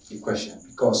chemical equation.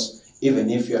 Because even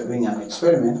if you are doing an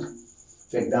experiment,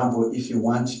 for example, if you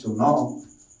want to know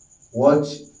what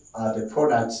are the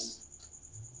products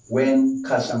when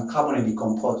calcium carbonate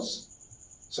decomposes,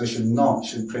 so you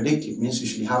should predict it, means you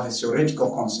should have a theoretical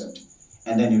concept,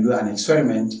 and then you do an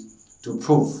experiment to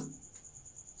prove.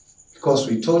 Because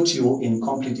we taught you in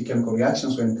complete chemical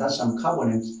reactions, when calcium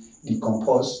carbonate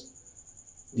decomposes,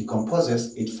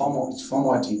 it forms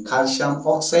what? Calcium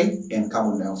oxide and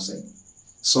carbon dioxide.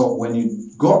 So when you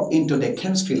go into the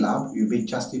chemistry lab, you'll be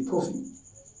just proving.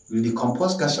 You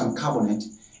decompose calcium carbonate,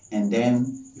 and then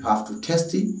you have to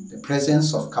test the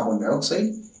presence of carbon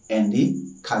dioxide and the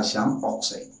calcium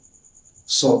oxide.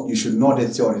 So you should know the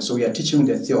theory. So we are teaching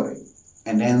the theory,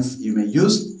 and hence you may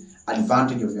use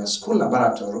advantage of your school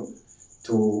laboratory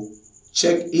to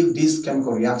check if these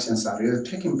chemical reactions are really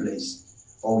taking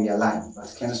place or we are lying.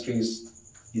 But chemistry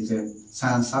is a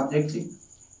science subject.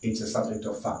 It's a subject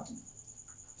of fact.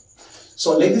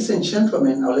 So ladies and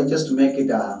gentlemen, I would like just to make it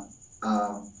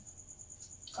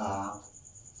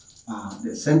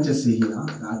the sentence here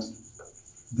that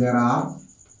there are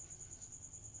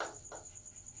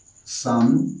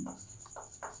some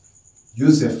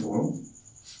useful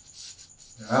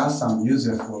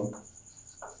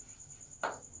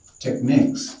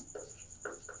techniques.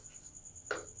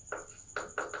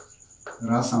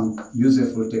 There are some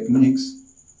useful techniques.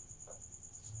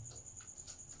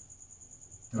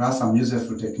 There are some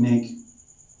useful techniques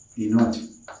in what?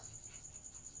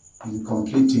 in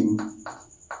completing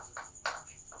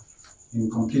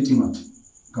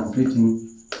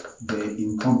the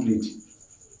incomplete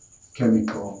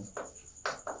chemical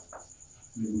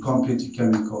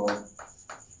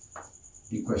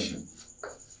equation.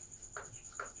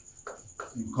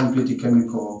 Incomplete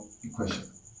chemical equation.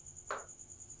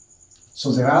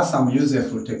 So there are some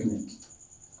useful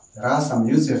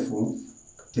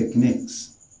techniques.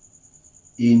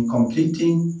 In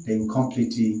completing the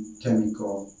incomplete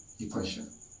chemical equation.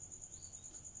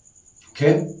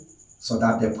 Okay? So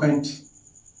that's the point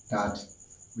that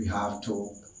we have to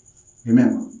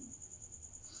remember.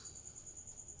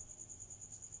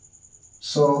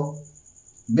 So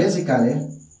basically,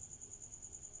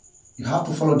 you have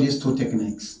to follow these two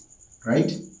techniques,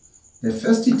 right? The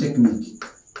first technique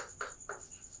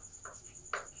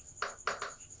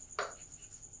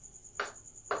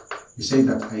we say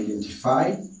that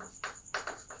identify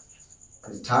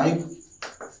the type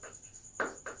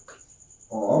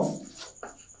of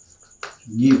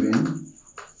given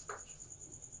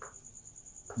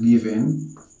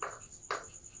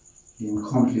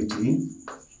incomplete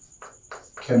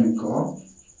chemical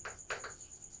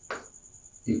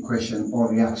equation or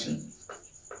reaction.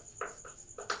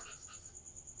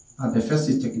 And the first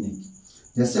technique.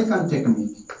 The second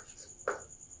technique,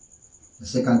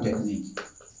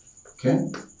 okay?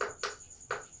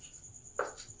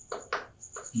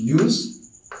 Use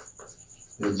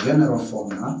the general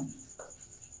formula,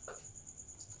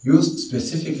 use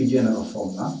specific general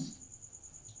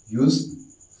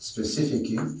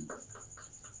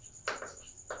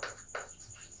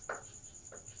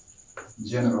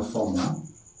formula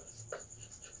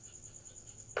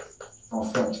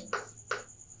of what?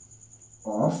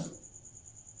 Of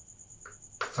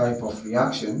type of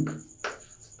reaction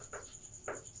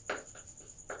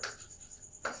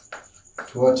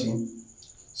to what?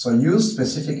 So use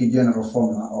specific general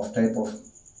formula of type of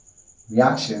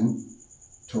reaction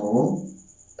to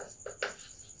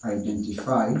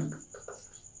identify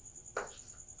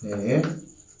the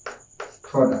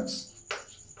products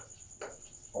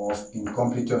of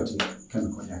incomplete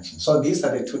chemical reaction. So these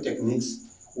are the two techniques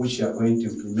which you are going to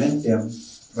implement them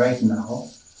right now.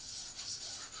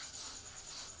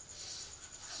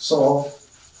 So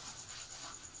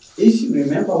if you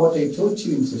remember what I taught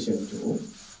you in session 2,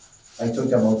 I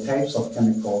talked about types of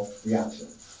chemical reaction.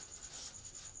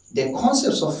 The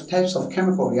concepts of types of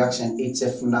chemical reaction, it's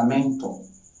a fundamental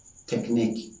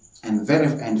technique and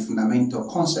fundamental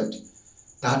concept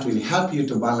that will help you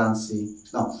to balance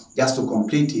just to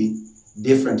complete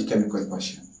different chemical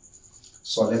equation.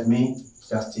 So let me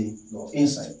just go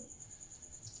inside.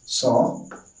 So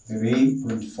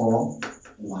 3.41.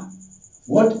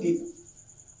 What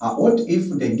if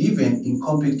the given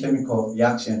incomplete chemical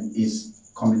reaction is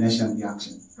combination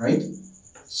reaction, right?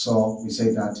 So we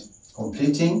say that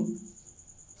completing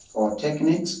or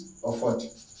techniques of what?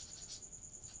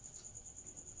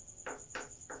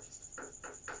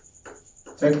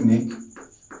 Techniques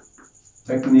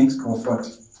of what?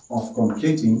 Of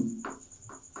completing.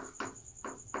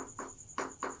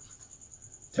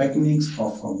 Techniques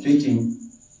of completing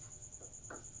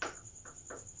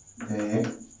the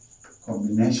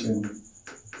combination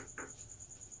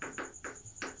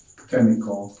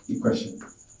chemical equation.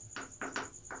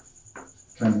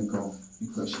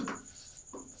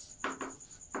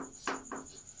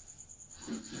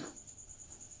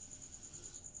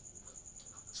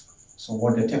 So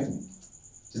what the technique?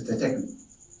 Just the technique.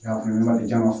 You have to remember the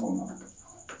general formula.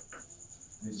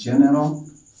 The general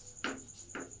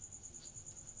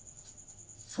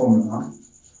formula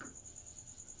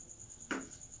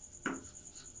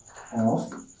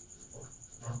of,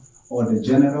 or the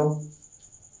general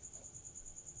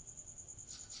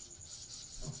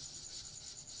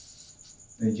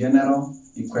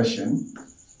equation,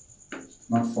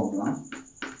 not formula,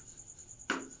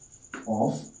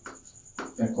 of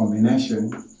a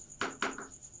combination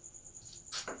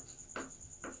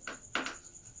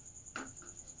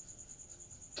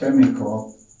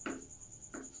chemical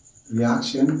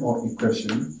reaction or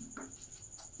equation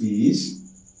is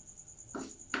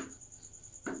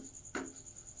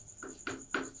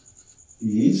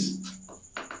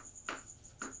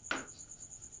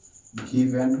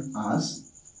given as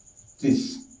this.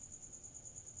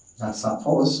 That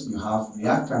suppose you have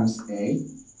reactants A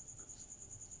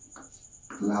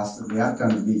plus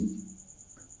reactant B.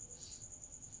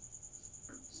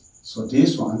 So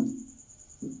this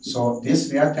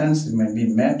reactants may be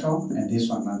metal and this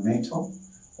one non-metal,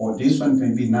 or this one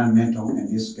can be non-metal and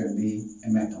this can be a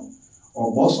metal,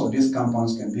 or both of these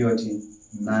compounds can be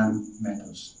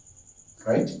non-metals,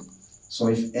 right? So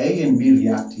if A and B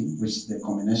reacting, which is the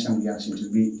combination reaction,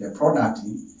 to be the product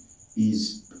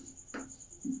is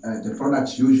the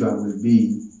product usually will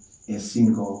be a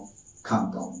single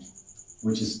compound,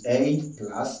 which is A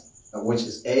plus, which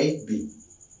is A, B.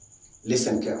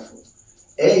 Listen carefully.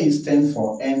 A stands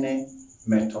for any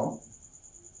metal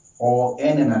or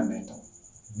any non-metal.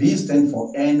 B stands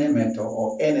for any metal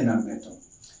or any non-metal.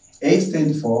 A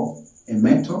stands for a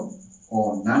metal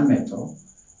or non-metal,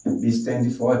 and B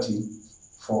stands for what?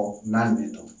 For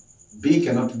non-metal. B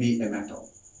cannot be a metal.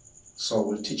 So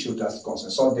we'll teach you that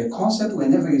concept. So the concept,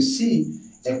 whenever you see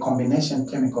a combination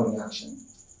chemical reaction,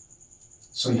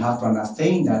 so you have to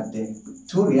understand that the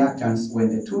two reactants, when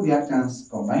the two reactants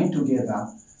combine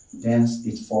together, then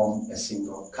it forms a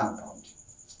single compound.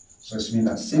 So it means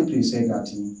that simply you say that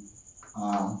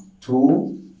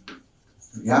two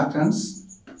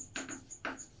reactants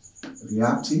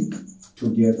reacting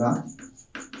together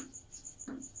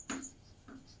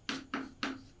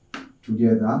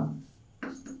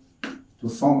to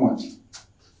form what?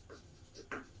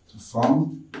 To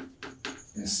form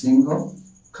a single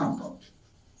compound.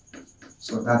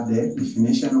 So that's the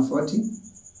definition of what?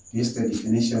 This is the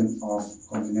definition of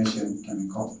combination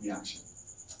chemical reaction.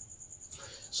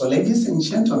 So ladies and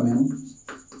gentlemen,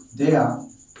 there,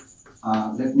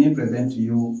 let me present to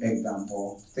you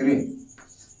example 3.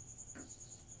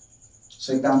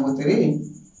 So example 3,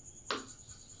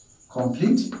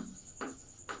 complete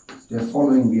the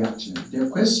following reaction. The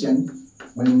question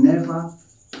will never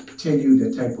tell you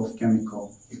the type of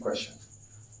chemical equation.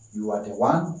 You are the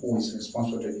one who is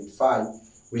responsible to identify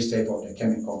which type of the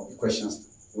chemical equations,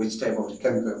 which type of the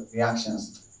chemical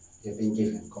reactions have been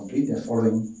given. Complete the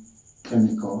following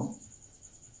chemical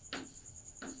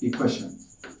equation.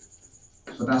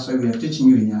 So that's why we are teaching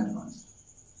you in advance.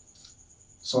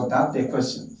 So that's the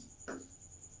question.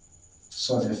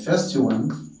 So the first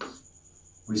one,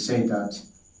 we say that,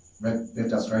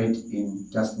 let us write in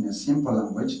just in a simple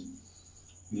language.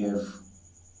 We have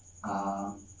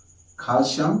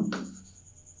calcium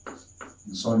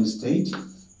in solid state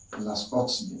plus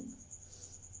oxygen.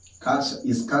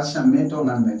 Is calcium metal or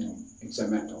non-metal? It's a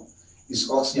metal. Is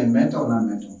oxygen metal or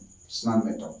non-metal? It's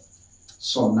non-metal.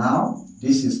 So now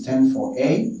this is 10 for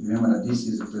A. Remember that this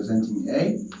is representing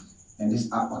A, and this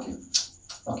okay.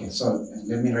 Okay, so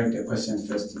let me write the question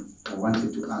first. I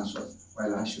wanted to answer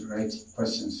while I should write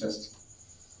questions first.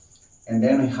 And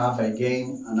then we have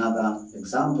again another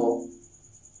example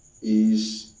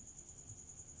is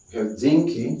we have zinc,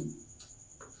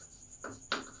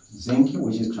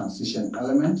 which is transition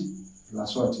element,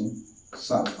 plus what?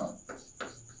 Sulfur.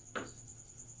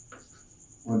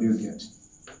 What do you get?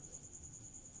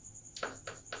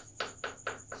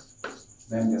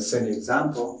 Then the third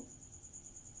example,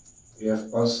 we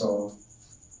have also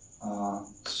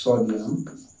sodium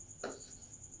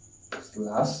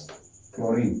plus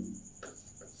chlorine.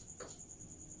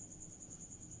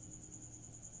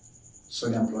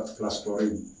 Sodium plus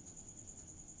chlorine.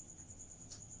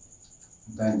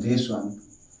 Then this one,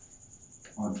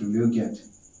 what do you get?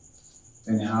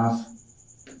 Then you have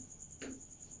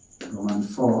Roman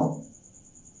 4.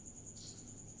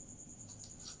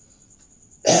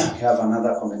 We have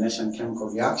another combination chemical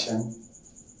reaction.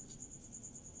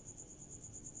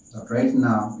 But right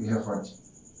now we have what?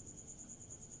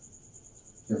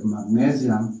 We have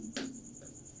magnesium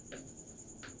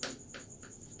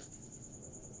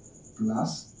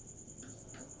plus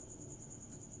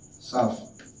sulfur.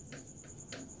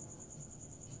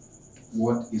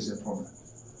 What is the problem?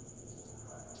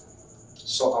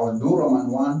 So I will do Roman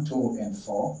 1, 2, and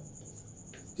 4.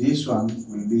 This one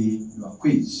will be your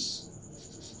quiz.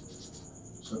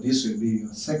 So this will be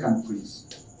your second quiz.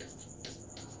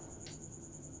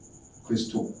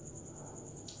 Quiz 2.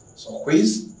 So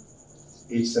quiz,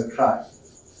 it's a try.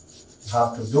 You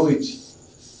have to do it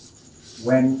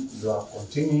when you are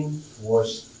continuing to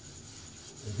watch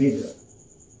the video.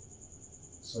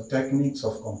 So techniques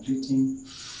of completing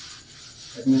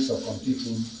incomplete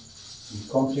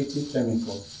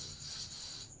chemical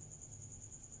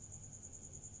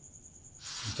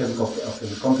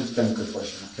incomplete chemical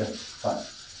equation. Okay, fine.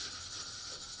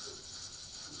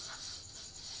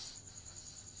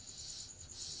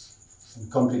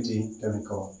 Incomplete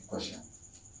chemical equation.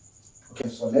 Okay,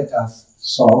 so let us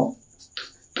solve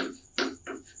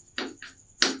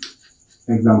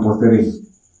example 3.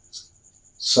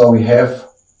 So we have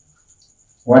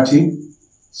what?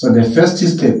 So the first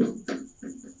step,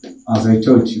 as I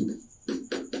told you,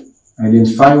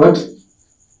 identify what?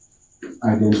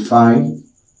 Identify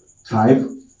type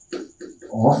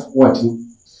of what?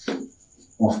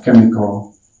 Of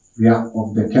chemical,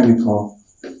 of the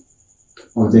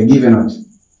given what?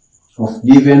 of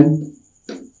given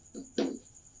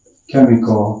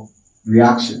chemical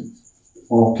reaction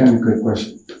or chemical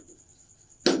equation.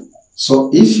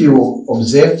 So if you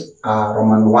observe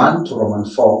Roman 1 to Roman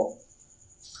 4,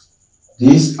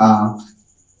 these are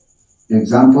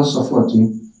examples of what?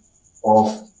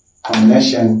 Of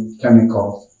combination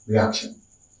chemical reaction.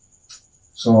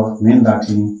 So it means that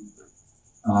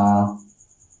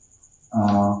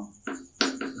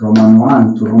Roman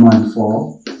 1 to Roman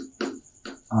 4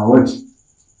 are what?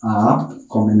 Are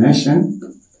combination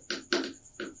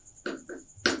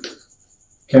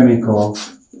chemical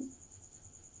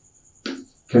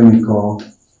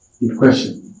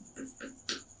equation.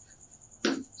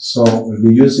 So we'll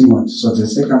be using what? So the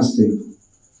second step, you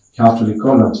have to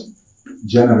recall it,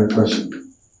 general equation.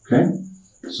 Okay?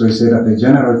 So you say that the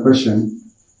general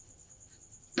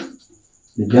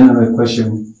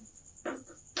equation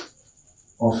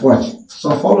of what?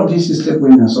 So follow this step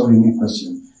when you're solving a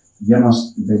question.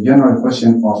 The general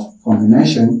equation of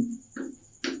combination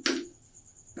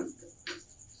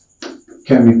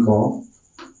chemical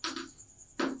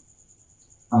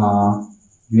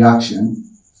reaction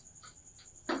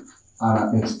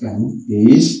Rxn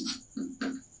is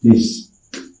this: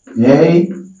 A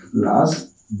plus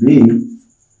B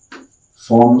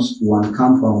forms one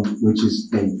compound which is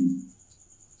AB.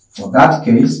 For that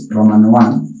case, Roman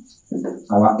 1,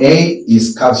 our A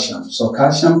is calcium. So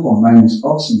calcium combines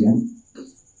oxygen,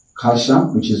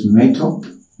 calcium which is metal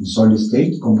in solid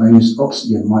state combines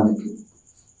oxygen molecule.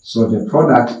 So the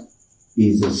product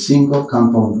is a single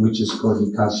compound which is called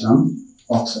the calcium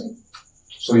oxide.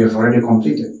 So you have already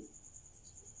completed.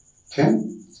 Okay?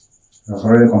 You have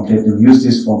already completed. You use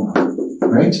this formula,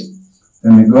 right?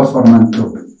 Then we go for Roman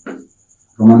 2.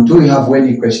 Roman 2, we have word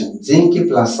equation, zinc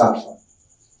plus sulfur.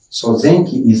 So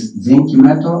zinc is zinc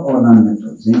metal or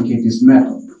non-metal? Zinc it is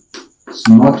metal. It's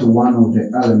not one of the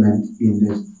elements in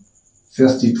the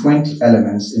first 20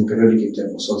 elements in periodic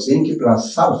table. So zinc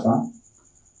plus sulfur,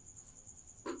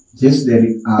 this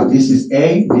is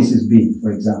A, this is B,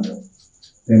 for example.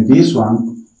 Then this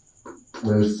one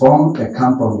will form a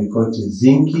compound we call it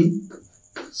zinc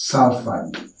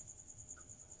sulfide.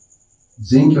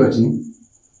 Zinc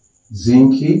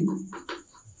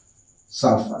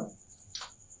sulfide.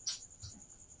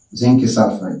 Zinc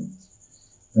sulfide.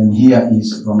 Then here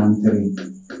is Roman 3.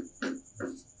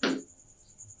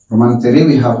 Roman 3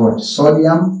 we have what?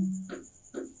 Sodium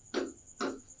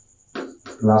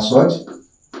plus what?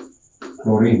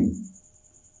 Chlorine.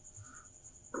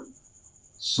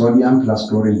 Sodium plus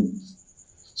chlorine.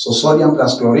 So sodium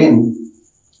plus chlorine,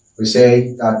 we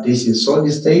say that this is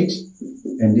solid state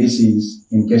and this is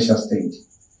in gaseous state.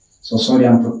 So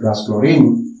sodium plus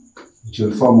chlorine, it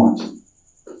will form what?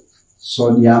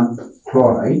 Sodium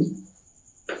chloride.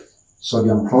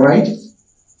 Sodium chloride.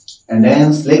 And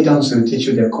then later on we'll teach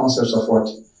you the concepts of what?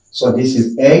 So this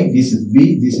is A, this is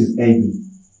B, this is AB.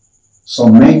 So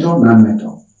metal,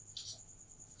 non-metal.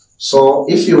 So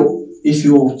if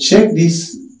you check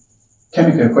this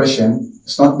chemical equation,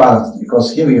 it's not balanced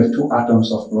because here we have 2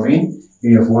 atoms of chlorine,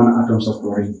 here we have 1 atom of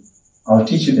chlorine. I'll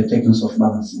teach you the techniques of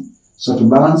balancing. So to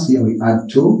balance, here we add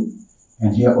 2,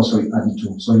 and here also we add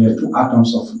 2. So we have 2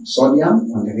 atoms of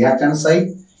sodium on the reactant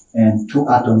side and 2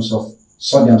 atoms of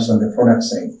sodium on the product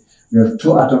side. We have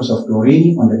 2 atoms of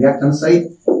chlorine on the reactant side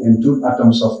and 2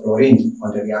 atoms of chlorine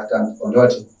on the reactant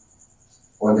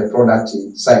on the product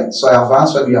side. So I have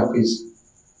answered your quiz.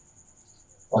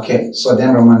 Okay, so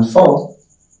then Roman 4,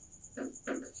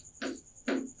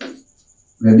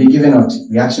 we'll be given a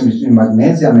reaction between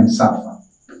magnesium and sulfur.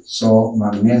 So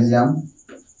magnesium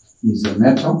is a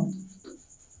metal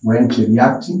when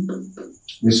reacting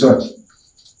with what?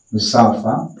 With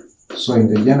sulfur. So in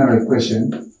the general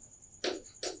equation,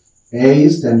 A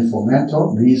stands for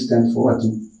metal, B stands for what?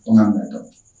 For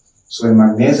non-metal. So when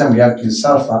magnesium reacts with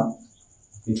sulfur,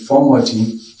 it forms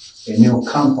a new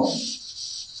compound.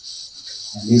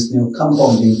 And this new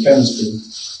compound in chemistry,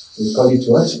 we call it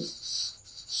what?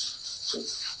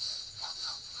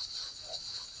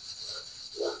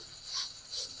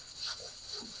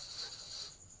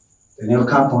 The new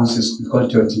compound is we call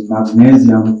it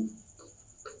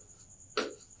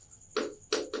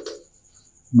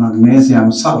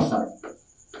magnesium sulfide.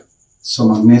 So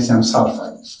magnesium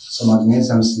sulfide. So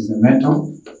magnesium is a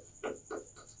metal.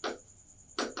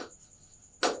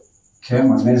 Okay,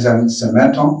 magnesium is a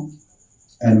metal.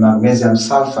 And magnesium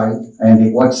sulfide,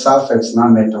 and what sulfide is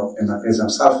non-metal, and magnesium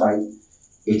sulfide,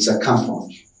 it's a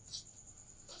compound.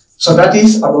 So that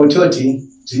is about 30.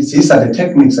 These are the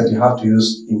techniques that you have to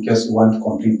use in case you want to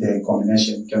complete the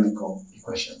combination chemical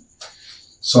equation.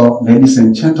 So, ladies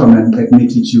and gentlemen, let me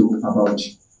teach you about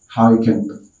how you can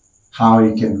how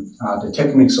you can, the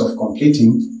techniques of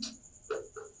completing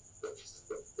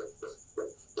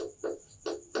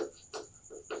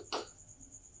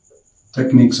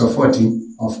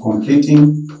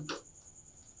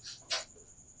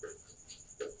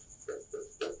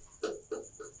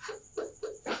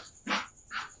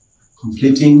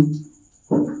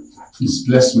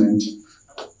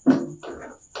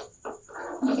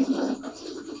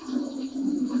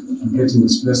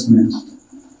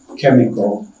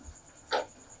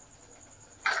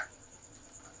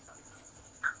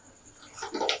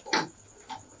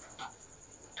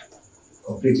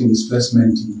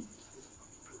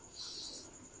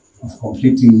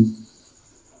completing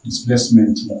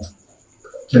displacement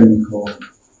chemical chemical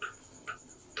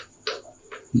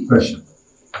equation.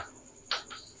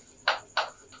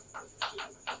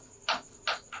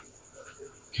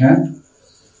 Okay.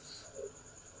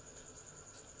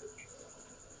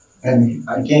 And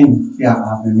again, here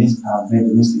I've made a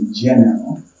mistake.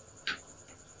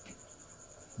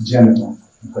 General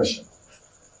equation.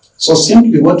 So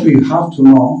simply what we have to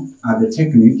know at the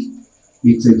technique,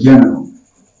 it's a general.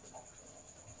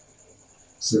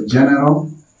 So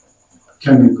general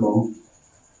chemical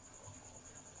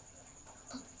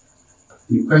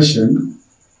equation,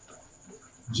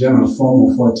 general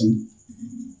form of what?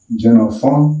 General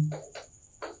form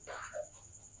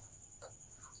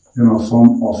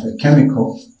of a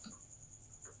chemical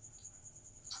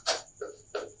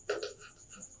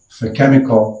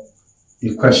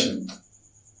equation.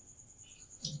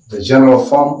 The general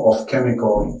form of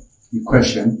chemical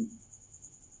equation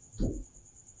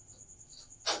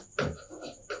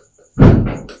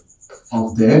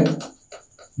of the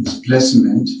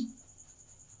displacement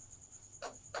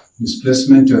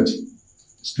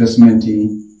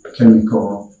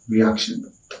chemical reaction.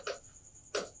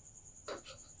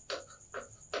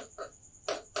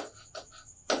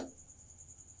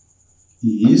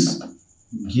 Is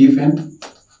given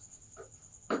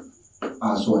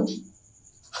as what?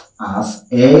 As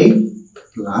A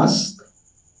plus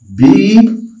B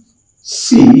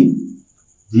C.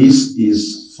 This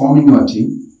is forming what?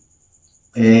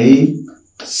 A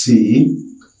C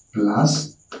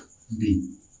plus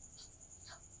B.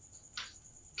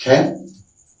 Okay,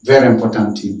 very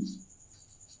important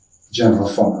general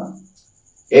formula.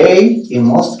 A in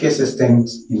most cases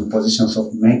stands in positions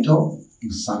of metal.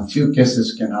 In some few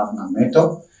cases, you can have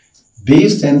non-metal. B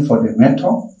stands for the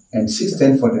metal, and C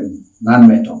stands for the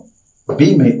non-metal.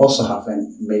 B may also have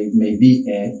may be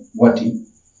a what?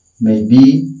 May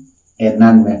be a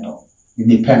non-metal. It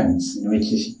depends in which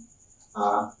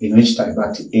type.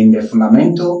 But in the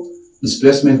fundamental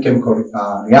displacement chemical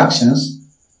reactions,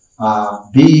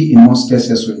 B in most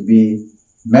cases will be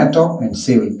metal, and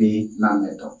C will be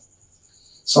non-metal.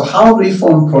 So how do we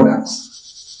form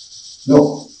products?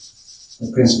 Look.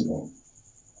 The principle.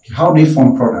 How do you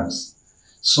form products?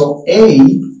 So a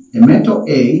metal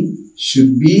A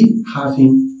should be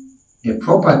having a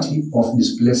property of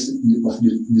displacing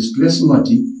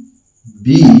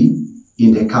B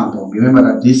in the compound. Remember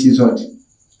that this is what?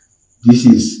 This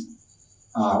is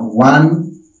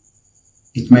one.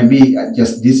 It may be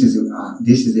just this is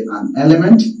an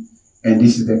element, and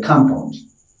this is the compound.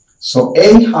 So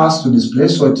A has to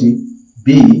displace what?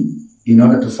 B in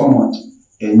order to form what?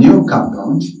 A new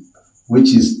compound,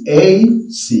 which is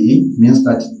AC, means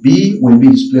that B will be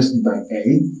displaced by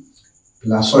A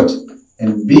plus what?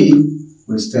 And B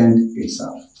will stand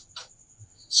itself.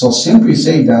 So simply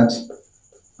say that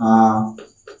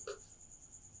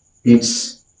it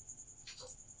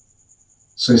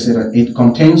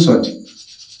contains what?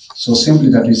 So simply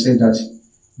that we say that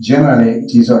generally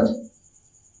it is what?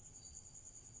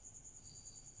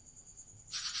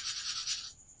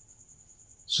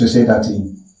 So we say that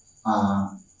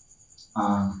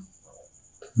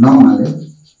normally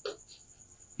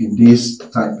in this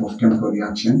type of chemical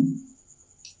reaction,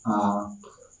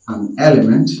 an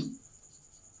element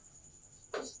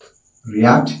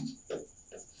react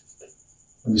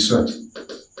with what?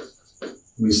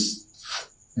 With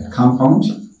a compound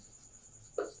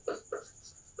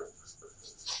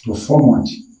to form what?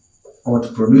 Or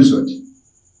to produce what?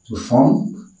 To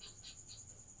form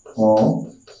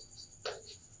or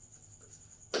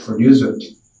produce what?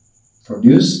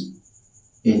 Produce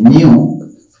a new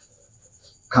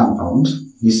compound.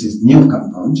 This is new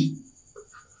compound.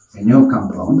 A new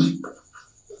compound.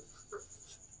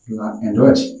 And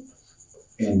what?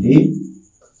 And the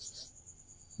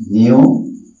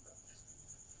new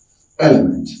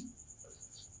element.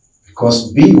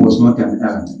 Because B was not an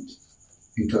element.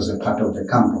 It was a part of the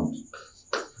compound.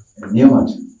 A new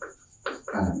what?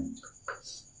 Element.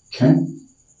 Okay?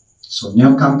 So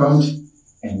new compound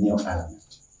a new element.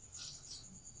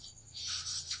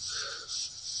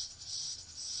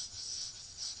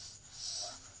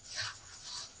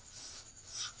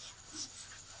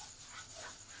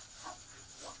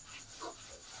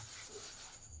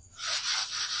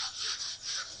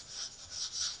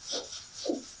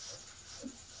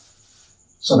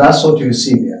 So that's what you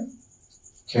see there.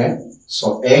 Okay?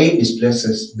 So A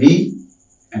displaces B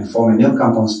and form a new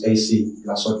compounds AC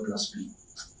plus what plus B.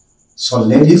 So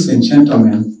ladies and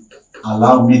gentlemen,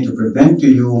 allow me to present to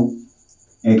you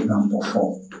example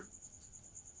 4.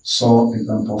 So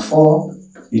example 4,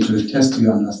 it will test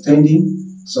your understanding.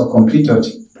 So complete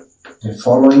the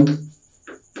following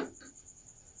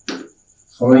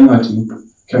what?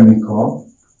 Chemical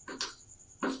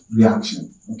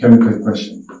reaction, or chemical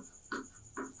equation.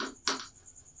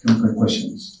 Chemical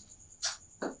equations.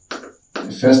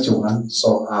 The first one,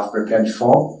 so I've prepared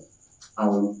 4. I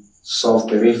will solve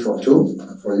 3 for you,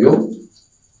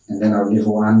 and then I'll leave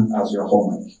 1 as your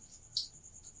homework.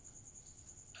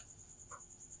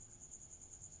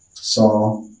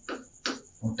 So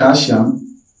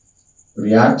potassium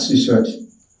reacts with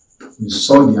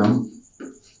sodium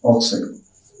oxide.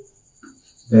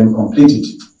 Then complete it.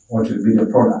 What will be the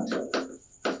product?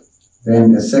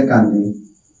 Then the second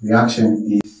reaction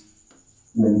is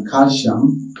when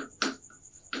calcium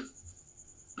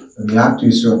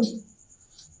reacts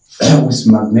with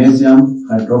magnesium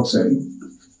hydroxide.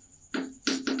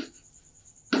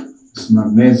 With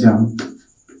magnesium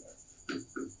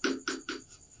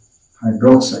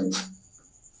hydroxide.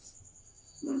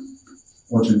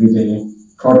 What will be the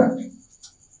product?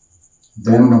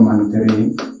 Then Roman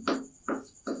 3,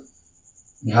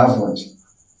 we have what?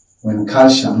 When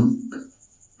calcium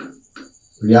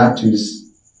reacts with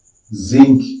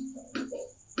zinc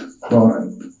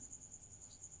chloride.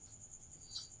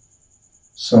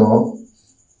 So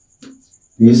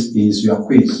this is your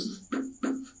quiz.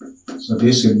 So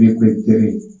this will be quiz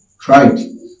 3. Try it,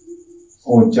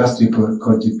 or just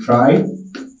try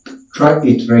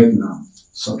it right now.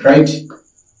 So try it.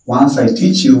 Once I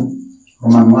teach you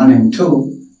Roman 1 and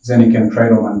 2, then you can try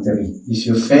Roman 3. If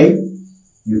you fail,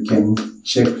 you can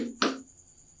check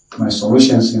my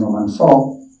solutions in Roman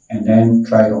 4 and then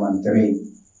try Roman 3.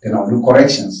 Then I'll do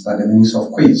corrections, that's the meanings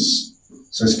of quiz.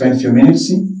 So spend a few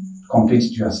minutes, complete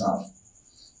it yourself.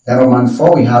 Then Roman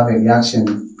 4, we have a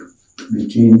reaction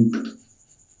between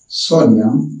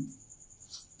sodium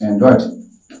and what?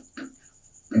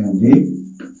 And the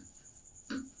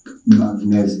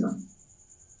magnesium.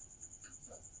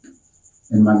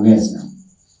 And magnesium.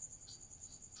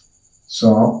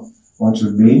 So what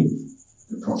will be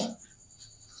the product?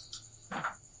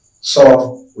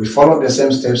 So we follow the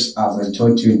same steps as I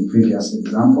told you in previous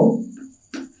example.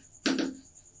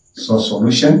 So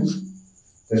solution.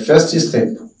 The first step.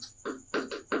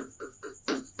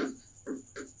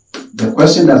 The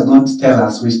question does not tell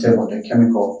us which type of the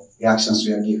chemical reactions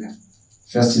we are given.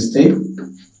 First step,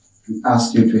 we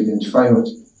ask you to identify what?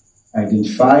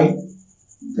 Identify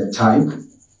the type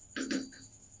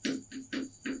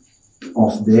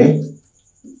of the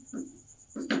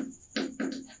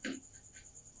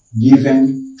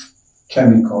given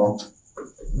chemical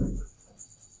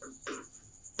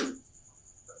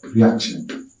reaction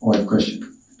or equation.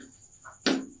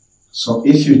 So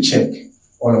if you check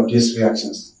all of these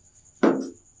reactions,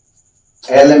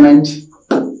 element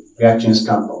reacting with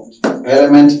compound,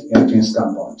 element reacting with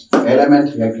compound,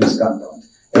 element reacting with compound,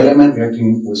 element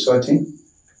reacting with sorting,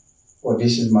 or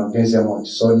this is magnesium or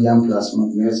sodium plus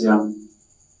magnesium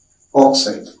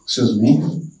oxide, excuse me,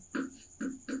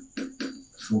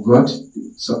 forgot.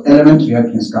 So element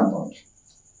reacting with compound.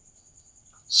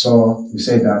 So we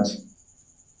say that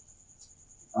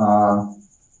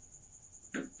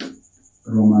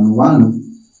Roman 1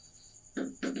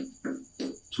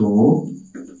 to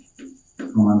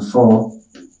Roman 4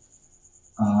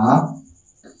 are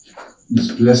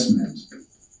displacement.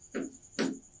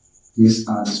 These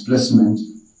are displacement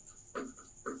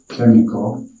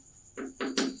chemical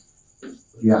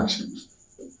reactions.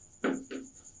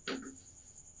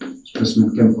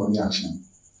 Displacement chemical reaction.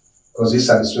 Because these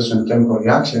are displacement chemical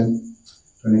reaction,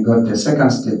 when we got the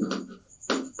second step.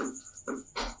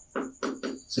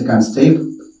 Second step,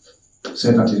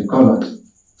 say that we call it.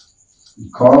 We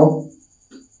call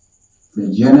the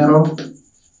general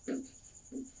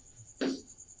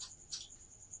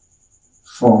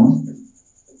form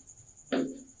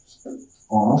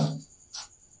of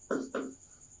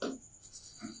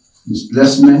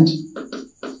displacement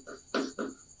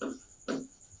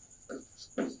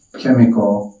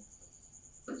chemical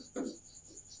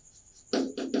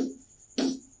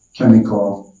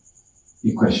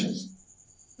equations.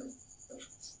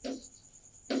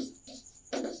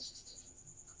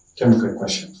 chemical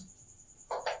equation.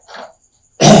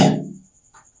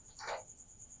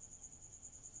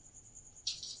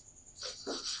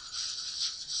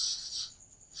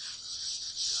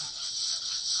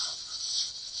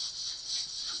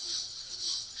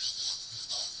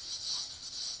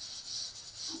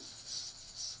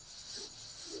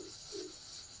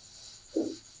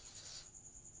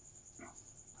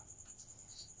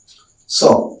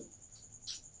 So,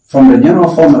 from the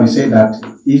general formula, we say that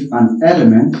if an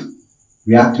element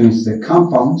reacting with the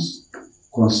compounds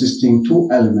consisting two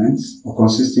elements or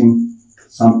consisting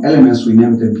some elements, we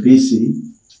name them BC,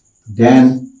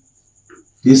 then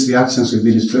these reactions will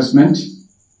be displacement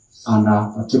under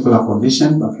a particular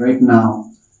condition, but right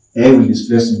now A will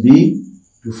displace B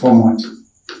to form what?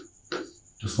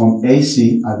 To form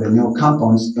AC as the new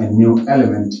compounds and new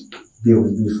element B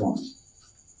will be formed.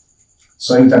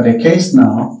 So if that's the case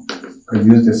now, we can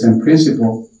use the same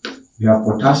principle. We have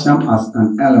potassium as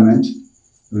an element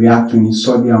reacting with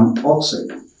sodium oxide.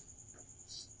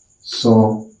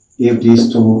 So if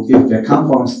the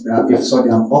compounds, if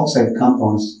sodium oxide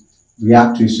compounds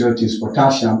react with this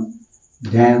potassium,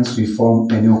 then we form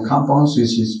a new compound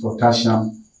which is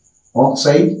potassium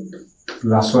oxide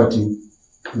plus what?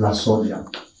 Plus sodium.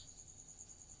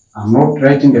 I'm not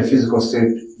writing the physical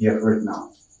state yet right now.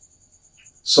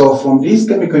 So from this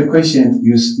chemical equation,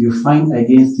 you find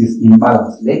against this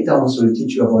imbalance. Later on, we'll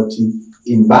teach you about the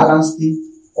imbalanced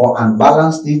or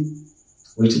unbalanced.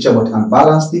 We'll teach you about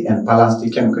unbalanced and balanced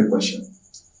chemical equation.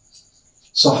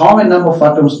 So how many number of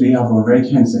atoms do we have on the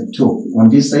right hand side? 2. On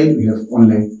this side, we have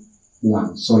only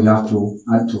 1. So you have to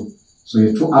add 2. So you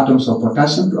have 2 atoms of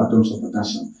potassium, 2 atoms of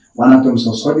potassium. 1 atom of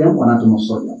sodium, 1 atom of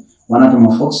sodium. 1 atom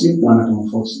of oxygen, 1 atom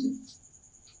of oxygen.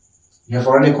 You have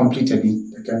already completed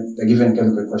the given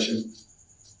chemical equation.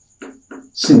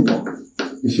 Simple,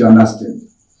 if you understand.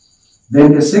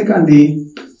 Then the second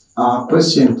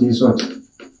question is what?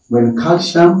 When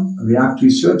calcium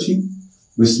reacts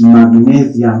with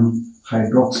magnesium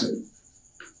hydroxide,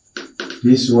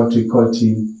 this is what we call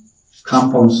the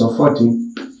compounds of what?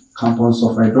 Compounds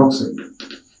of hydroxide.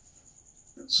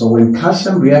 So when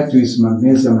calcium reacts with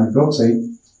magnesium hydroxide,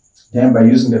 then by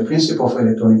using the principle of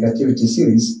electronegativity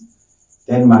series,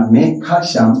 then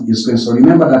calcium is going. So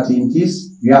remember that in this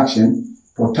reaction,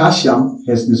 potassium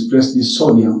has displaced the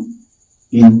sodium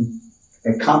in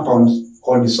a compound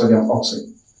called the sodium oxide.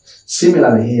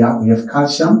 Similarly here, we have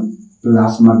calcium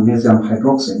plus magnesium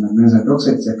hydroxide. Magnesium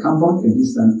hydroxide is a compound and this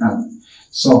is an element.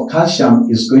 So calcium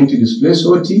is going to displace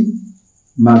what?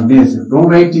 Magnesium. Don't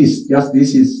write this, just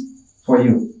this is for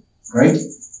you, right?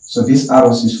 So this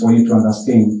arrows is for you to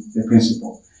understand the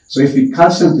principle. So if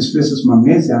calcium displaces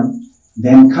magnesium,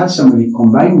 then calcium will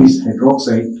combine with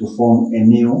hydroxide to form a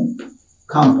new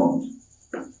compound.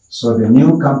 So the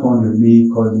new compound will be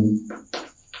called the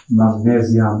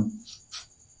magnesium.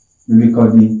 Will be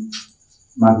called the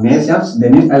magnesiums. The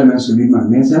new elements will be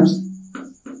magnesiums,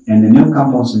 and the new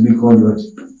compounds will be called what?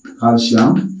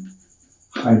 Calcium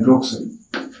hydroxide.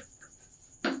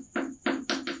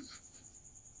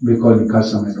 We call the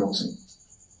calcium hydroxide.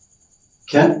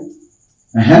 Okay?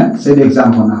 Say the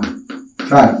example now.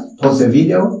 Try. Pause the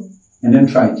video and then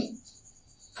try it.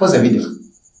 Pause the video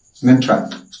and then try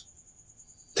it.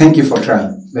 Thank you for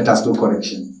trying. Let us do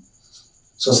correction.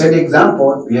 So say the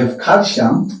example, we have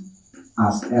calcium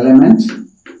as element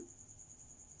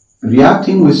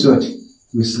reacting with what?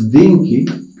 With zinc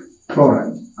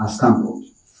chloride as compound.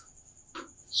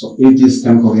 So if this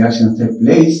chemical reaction takes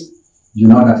place, you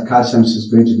know that calcium is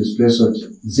going to displace what?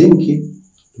 Zinc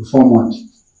to form what?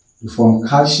 To form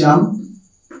calcium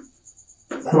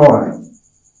chloride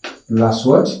plus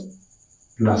what?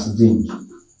 Plus zinc.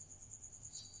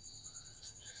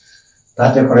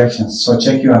 That's the correction. So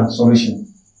check your solution.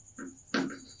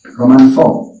 Roman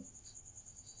 4.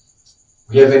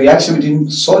 We have a reaction between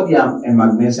sodium and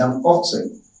magnesium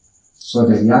oxide. So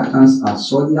the reactants are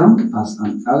sodium as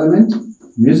an element, I'm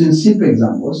using simple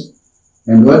examples,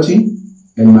 and what? And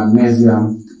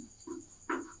magnesium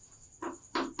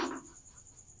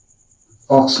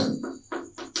oxide.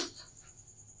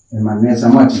 And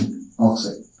magnesium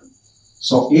oxide.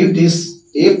 So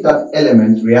if that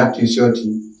element reacts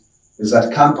with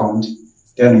that compound,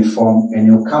 then we form a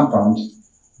new compound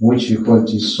which we call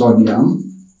the sodium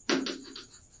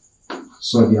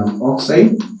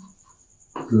oxide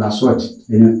plus what?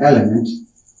 A new element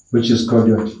which is called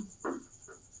what?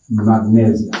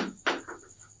 Magnesium.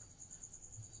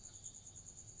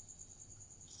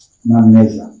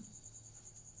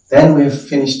 Then we've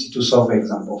finished to solve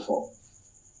example 4.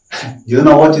 You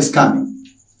know what is coming?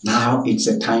 Now it's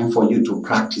a time for you to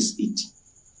practice it.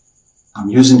 I'm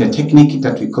using the technique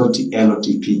that we call the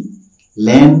LOTP,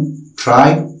 learn,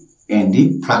 try,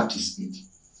 and practice it.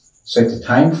 So it's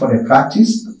time for the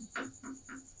practice.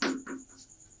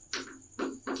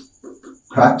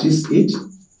 Practice it,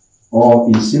 or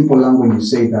in simple language you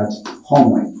say that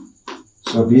homework.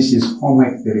 So this is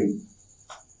homework 3.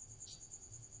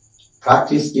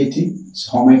 Practice it, it's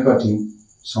homework 3,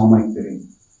 it's homework 3.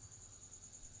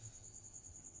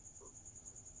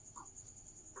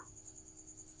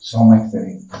 It's homework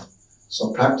 3.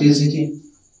 So practice it,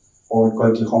 or we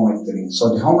call it homework 3.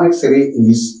 So the homework 3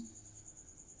 is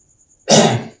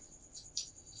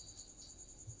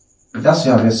just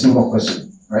you have a single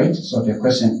question, right? So the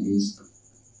question is,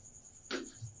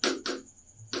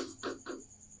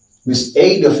 with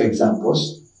aid of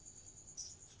examples,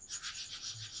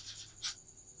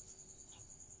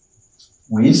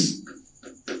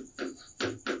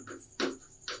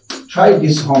 try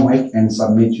this homework and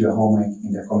submit your homework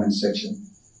in the comment section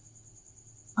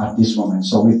at this moment.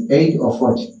 So with aid of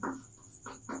what?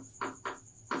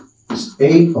 With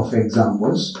aid of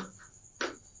examples,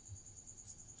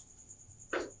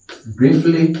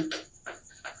 briefly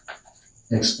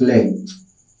explain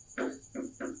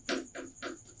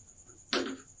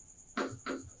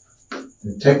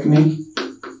the technique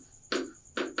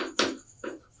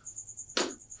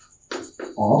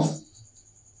of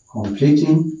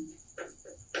completing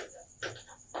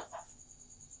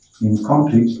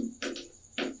incomplete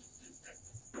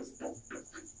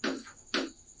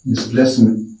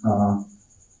displacement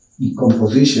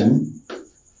decomposition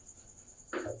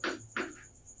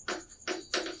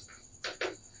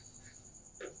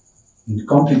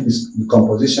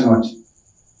what?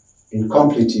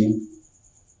 Incomplete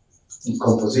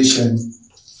decomposition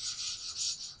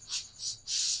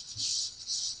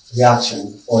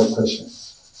reaction or equation.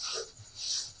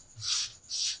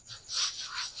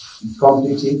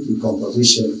 Incomplete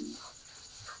decomposition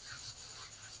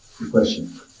equation.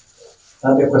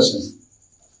 Another question.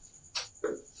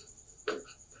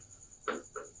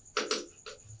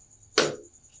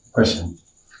 Question.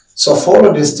 So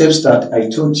follow the steps that I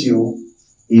taught you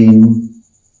in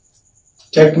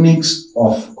techniques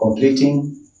of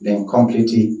completing the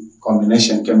incomplete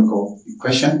combination chemical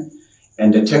equation,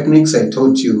 and the techniques I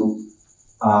taught you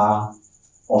are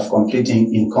of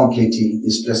completing incomplete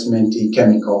displacement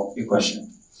chemical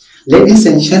equation. Ladies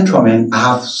and gentlemen,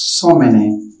 I have so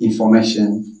many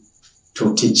information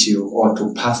to teach you or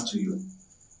to pass to you,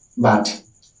 but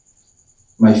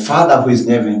my Father who is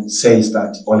in heaven says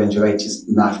that Olenjolai is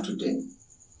enough today.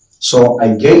 So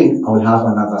again, I will have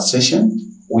another session,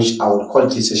 which I will call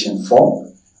it session 4,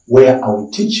 where I will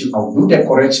teach you, I will do the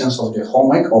corrections of the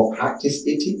homework or practice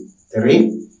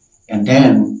 83, and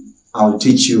then I will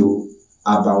teach you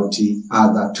about the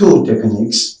other 2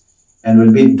 techniques, and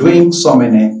we'll be doing so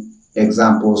many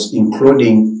examples,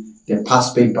 including the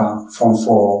past paper Form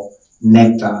 4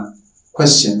 nectar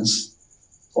questions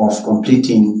of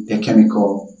completing the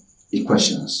chemical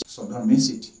equations. So don't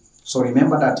miss it. So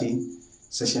remember that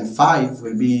session 5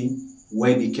 will be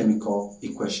where the chemical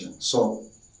equation. So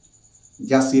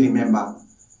just remember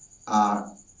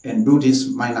and do these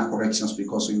minor corrections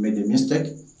because we made a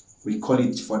mistake. We call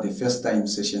it for the first time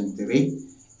session 3,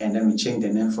 and then we change the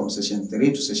name from session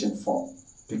 3 to session 4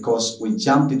 because we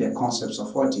jumped the concepts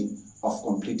of what? Of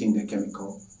completing the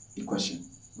chemical equation.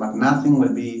 But nothing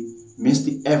will be missed.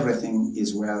 Everything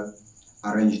is well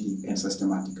arranged and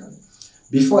systematically.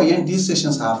 Before I end these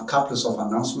sessions, I have couples of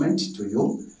announcements to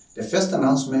you. The first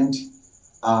announcement,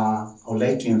 I would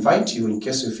like to invite you, in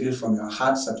case you feel from your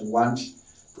hearts that you want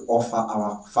to offer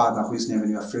our Father who is in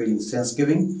heaven your feeling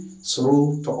thanksgiving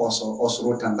through to also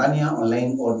through Tanzania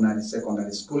Online Ordinary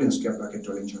Secondary School in Square Bracket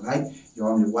Olenjolai. You're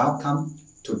only welcome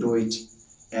to do it,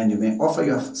 and you may offer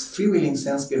your free-willing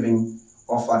thanksgiving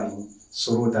offering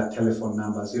through that telephone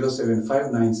number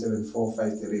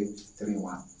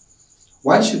 0759745331.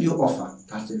 Why should you offer?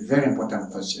 That's a very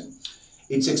important question.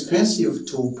 It's expensive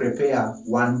to prepare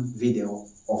one video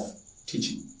of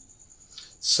teaching.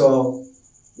 So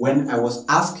when I was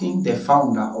asking the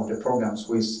founder of the programs,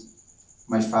 who is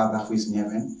my Father who is in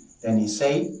heaven, then he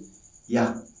said,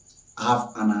 yeah, I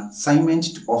have an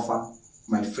assignment to offer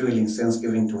my free-willing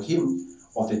thanksgiving to him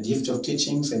of the gift of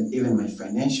teachings and even my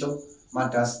financial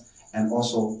matters, and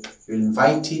also will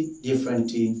invite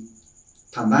different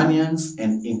Tanzanians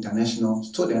and international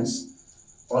students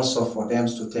also for them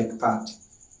to take part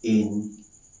in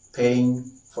paying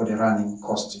for the running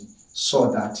costing,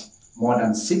 so that more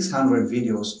than 600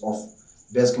 videos of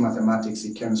basic mathematics,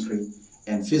 chemistry,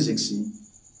 and physics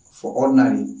for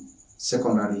ordinary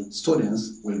secondary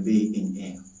students will be in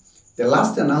air. The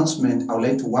last announcement, I would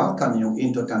like to welcome you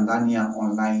into Tanzania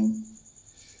Online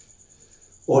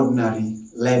Ordinary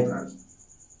Library.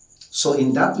 So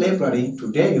in that library,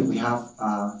 today we have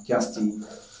just the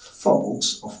 4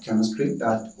 books of chemistry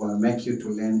that will make you to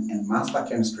learn and master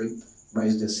chemistry by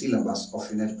the syllabus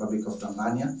of United Republic of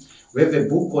Tanzania. We have a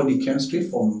book called the Chemistry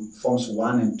from Forms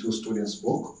 1 and 2 students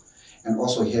book. And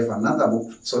also we have another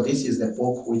book. So this is the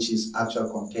book which is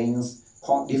actually contains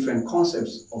different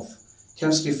concepts of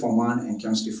chemistry form 1 and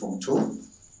chemistry form 2.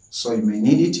 So you may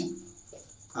need it.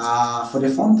 For the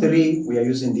form 3, we are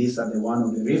using this as one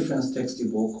of the reference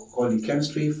textbook called the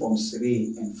Chemistry Forms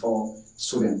 3 and 4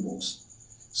 student books.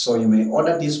 So you may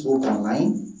order this book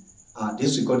online.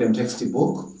 This we call them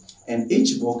textbook, and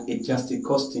each book is just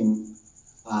costing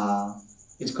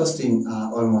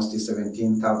almost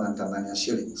 17,000 Tanzania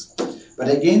shillings. But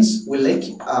again, we like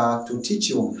to teach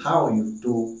you how you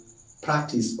do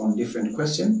practice on different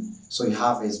questions. So you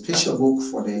have a special book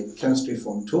for the chemistry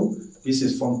form 2. This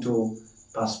is form 2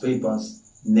 past papers,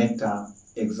 nectar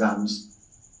exams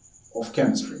of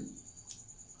chemistry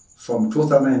from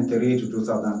 2003 to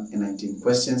 2019,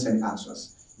 questions and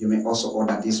answers. You may also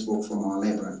order this book from our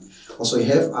library. Also,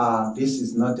 you have this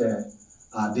is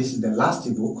the last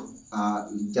book,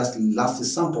 just last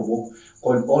sample book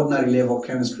called Ordinary Level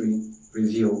Chemistry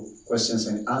Review, questions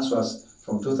and answers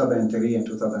from 2003 and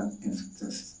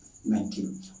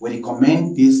 2019. We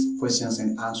recommend this questions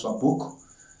and answer book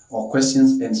or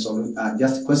questions and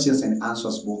just questions and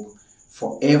answers book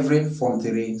for every Form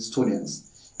 3 students.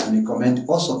 And recommend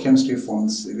also chemistry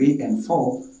forms 3 and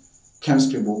 4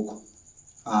 chemistry book,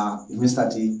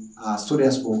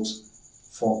 students books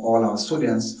for all our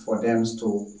students, for them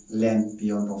to learn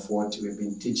beyond of what we've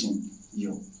been teaching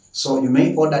you. So you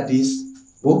may order these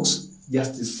books,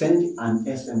 just send an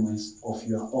SMS of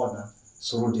your order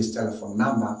through this telephone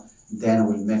number, then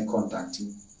we'll make contact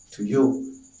to you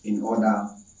in order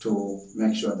to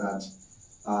make sure that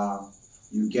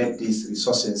you get these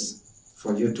resources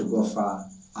for you to go far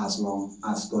as long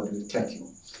as God will take you.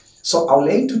 So I would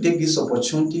like to take this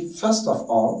opportunity, first of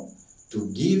all, to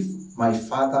give my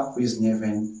Father who is in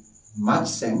heaven much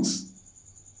thanks.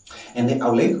 And then I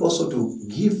would like also to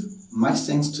give much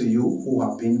thanks to you who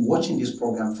have been watching this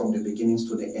program from the beginnings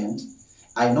to the end.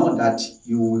 I know that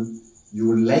you will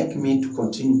like me to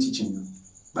continue teaching you,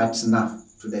 but it's enough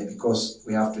today because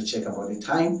we have to check about the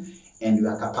time and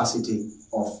your capacity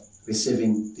of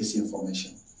receiving this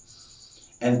information.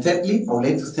 And thirdly, I would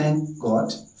like to thank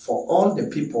God for all the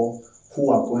people who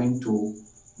are going to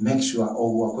make sure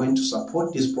or who are going to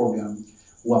support this program,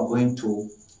 who are going to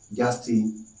just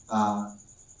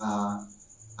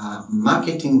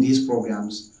marketing these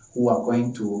programs, who are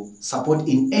going to support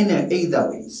in either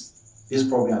ways these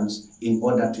programs in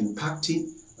order to impact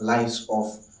lives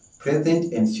of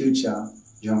present and future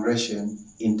generation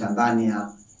in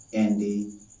Tanzania and the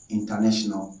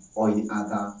international or in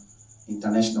other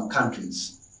international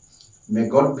countries. May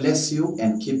God bless you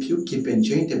and keep you. Keep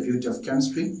enjoying the beauty of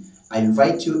chemistry. I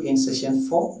invite you in session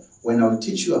 4 when I'll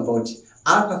teach you about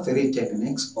other 3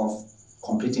 techniques of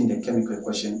completing the chemical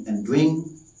equation and doing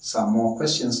some more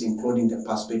questions, including the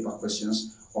past paper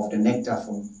questions of the nectar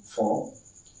from 4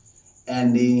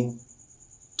 and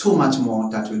too much more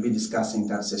that we'll be discussing in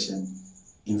that session.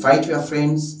 Invite your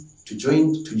friends to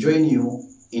join you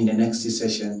in the next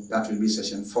session. That will be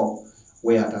session 4,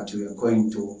 where that we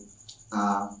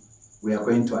are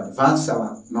going to advance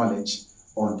our knowledge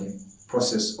on the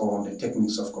process or on the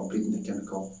techniques of completing the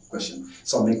chemical equation.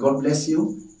 So may God bless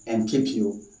you and keep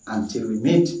you until we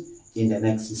meet in the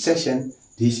next session.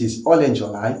 This is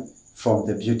Olenjolai from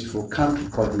the beautiful country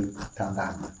called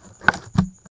Tanzania.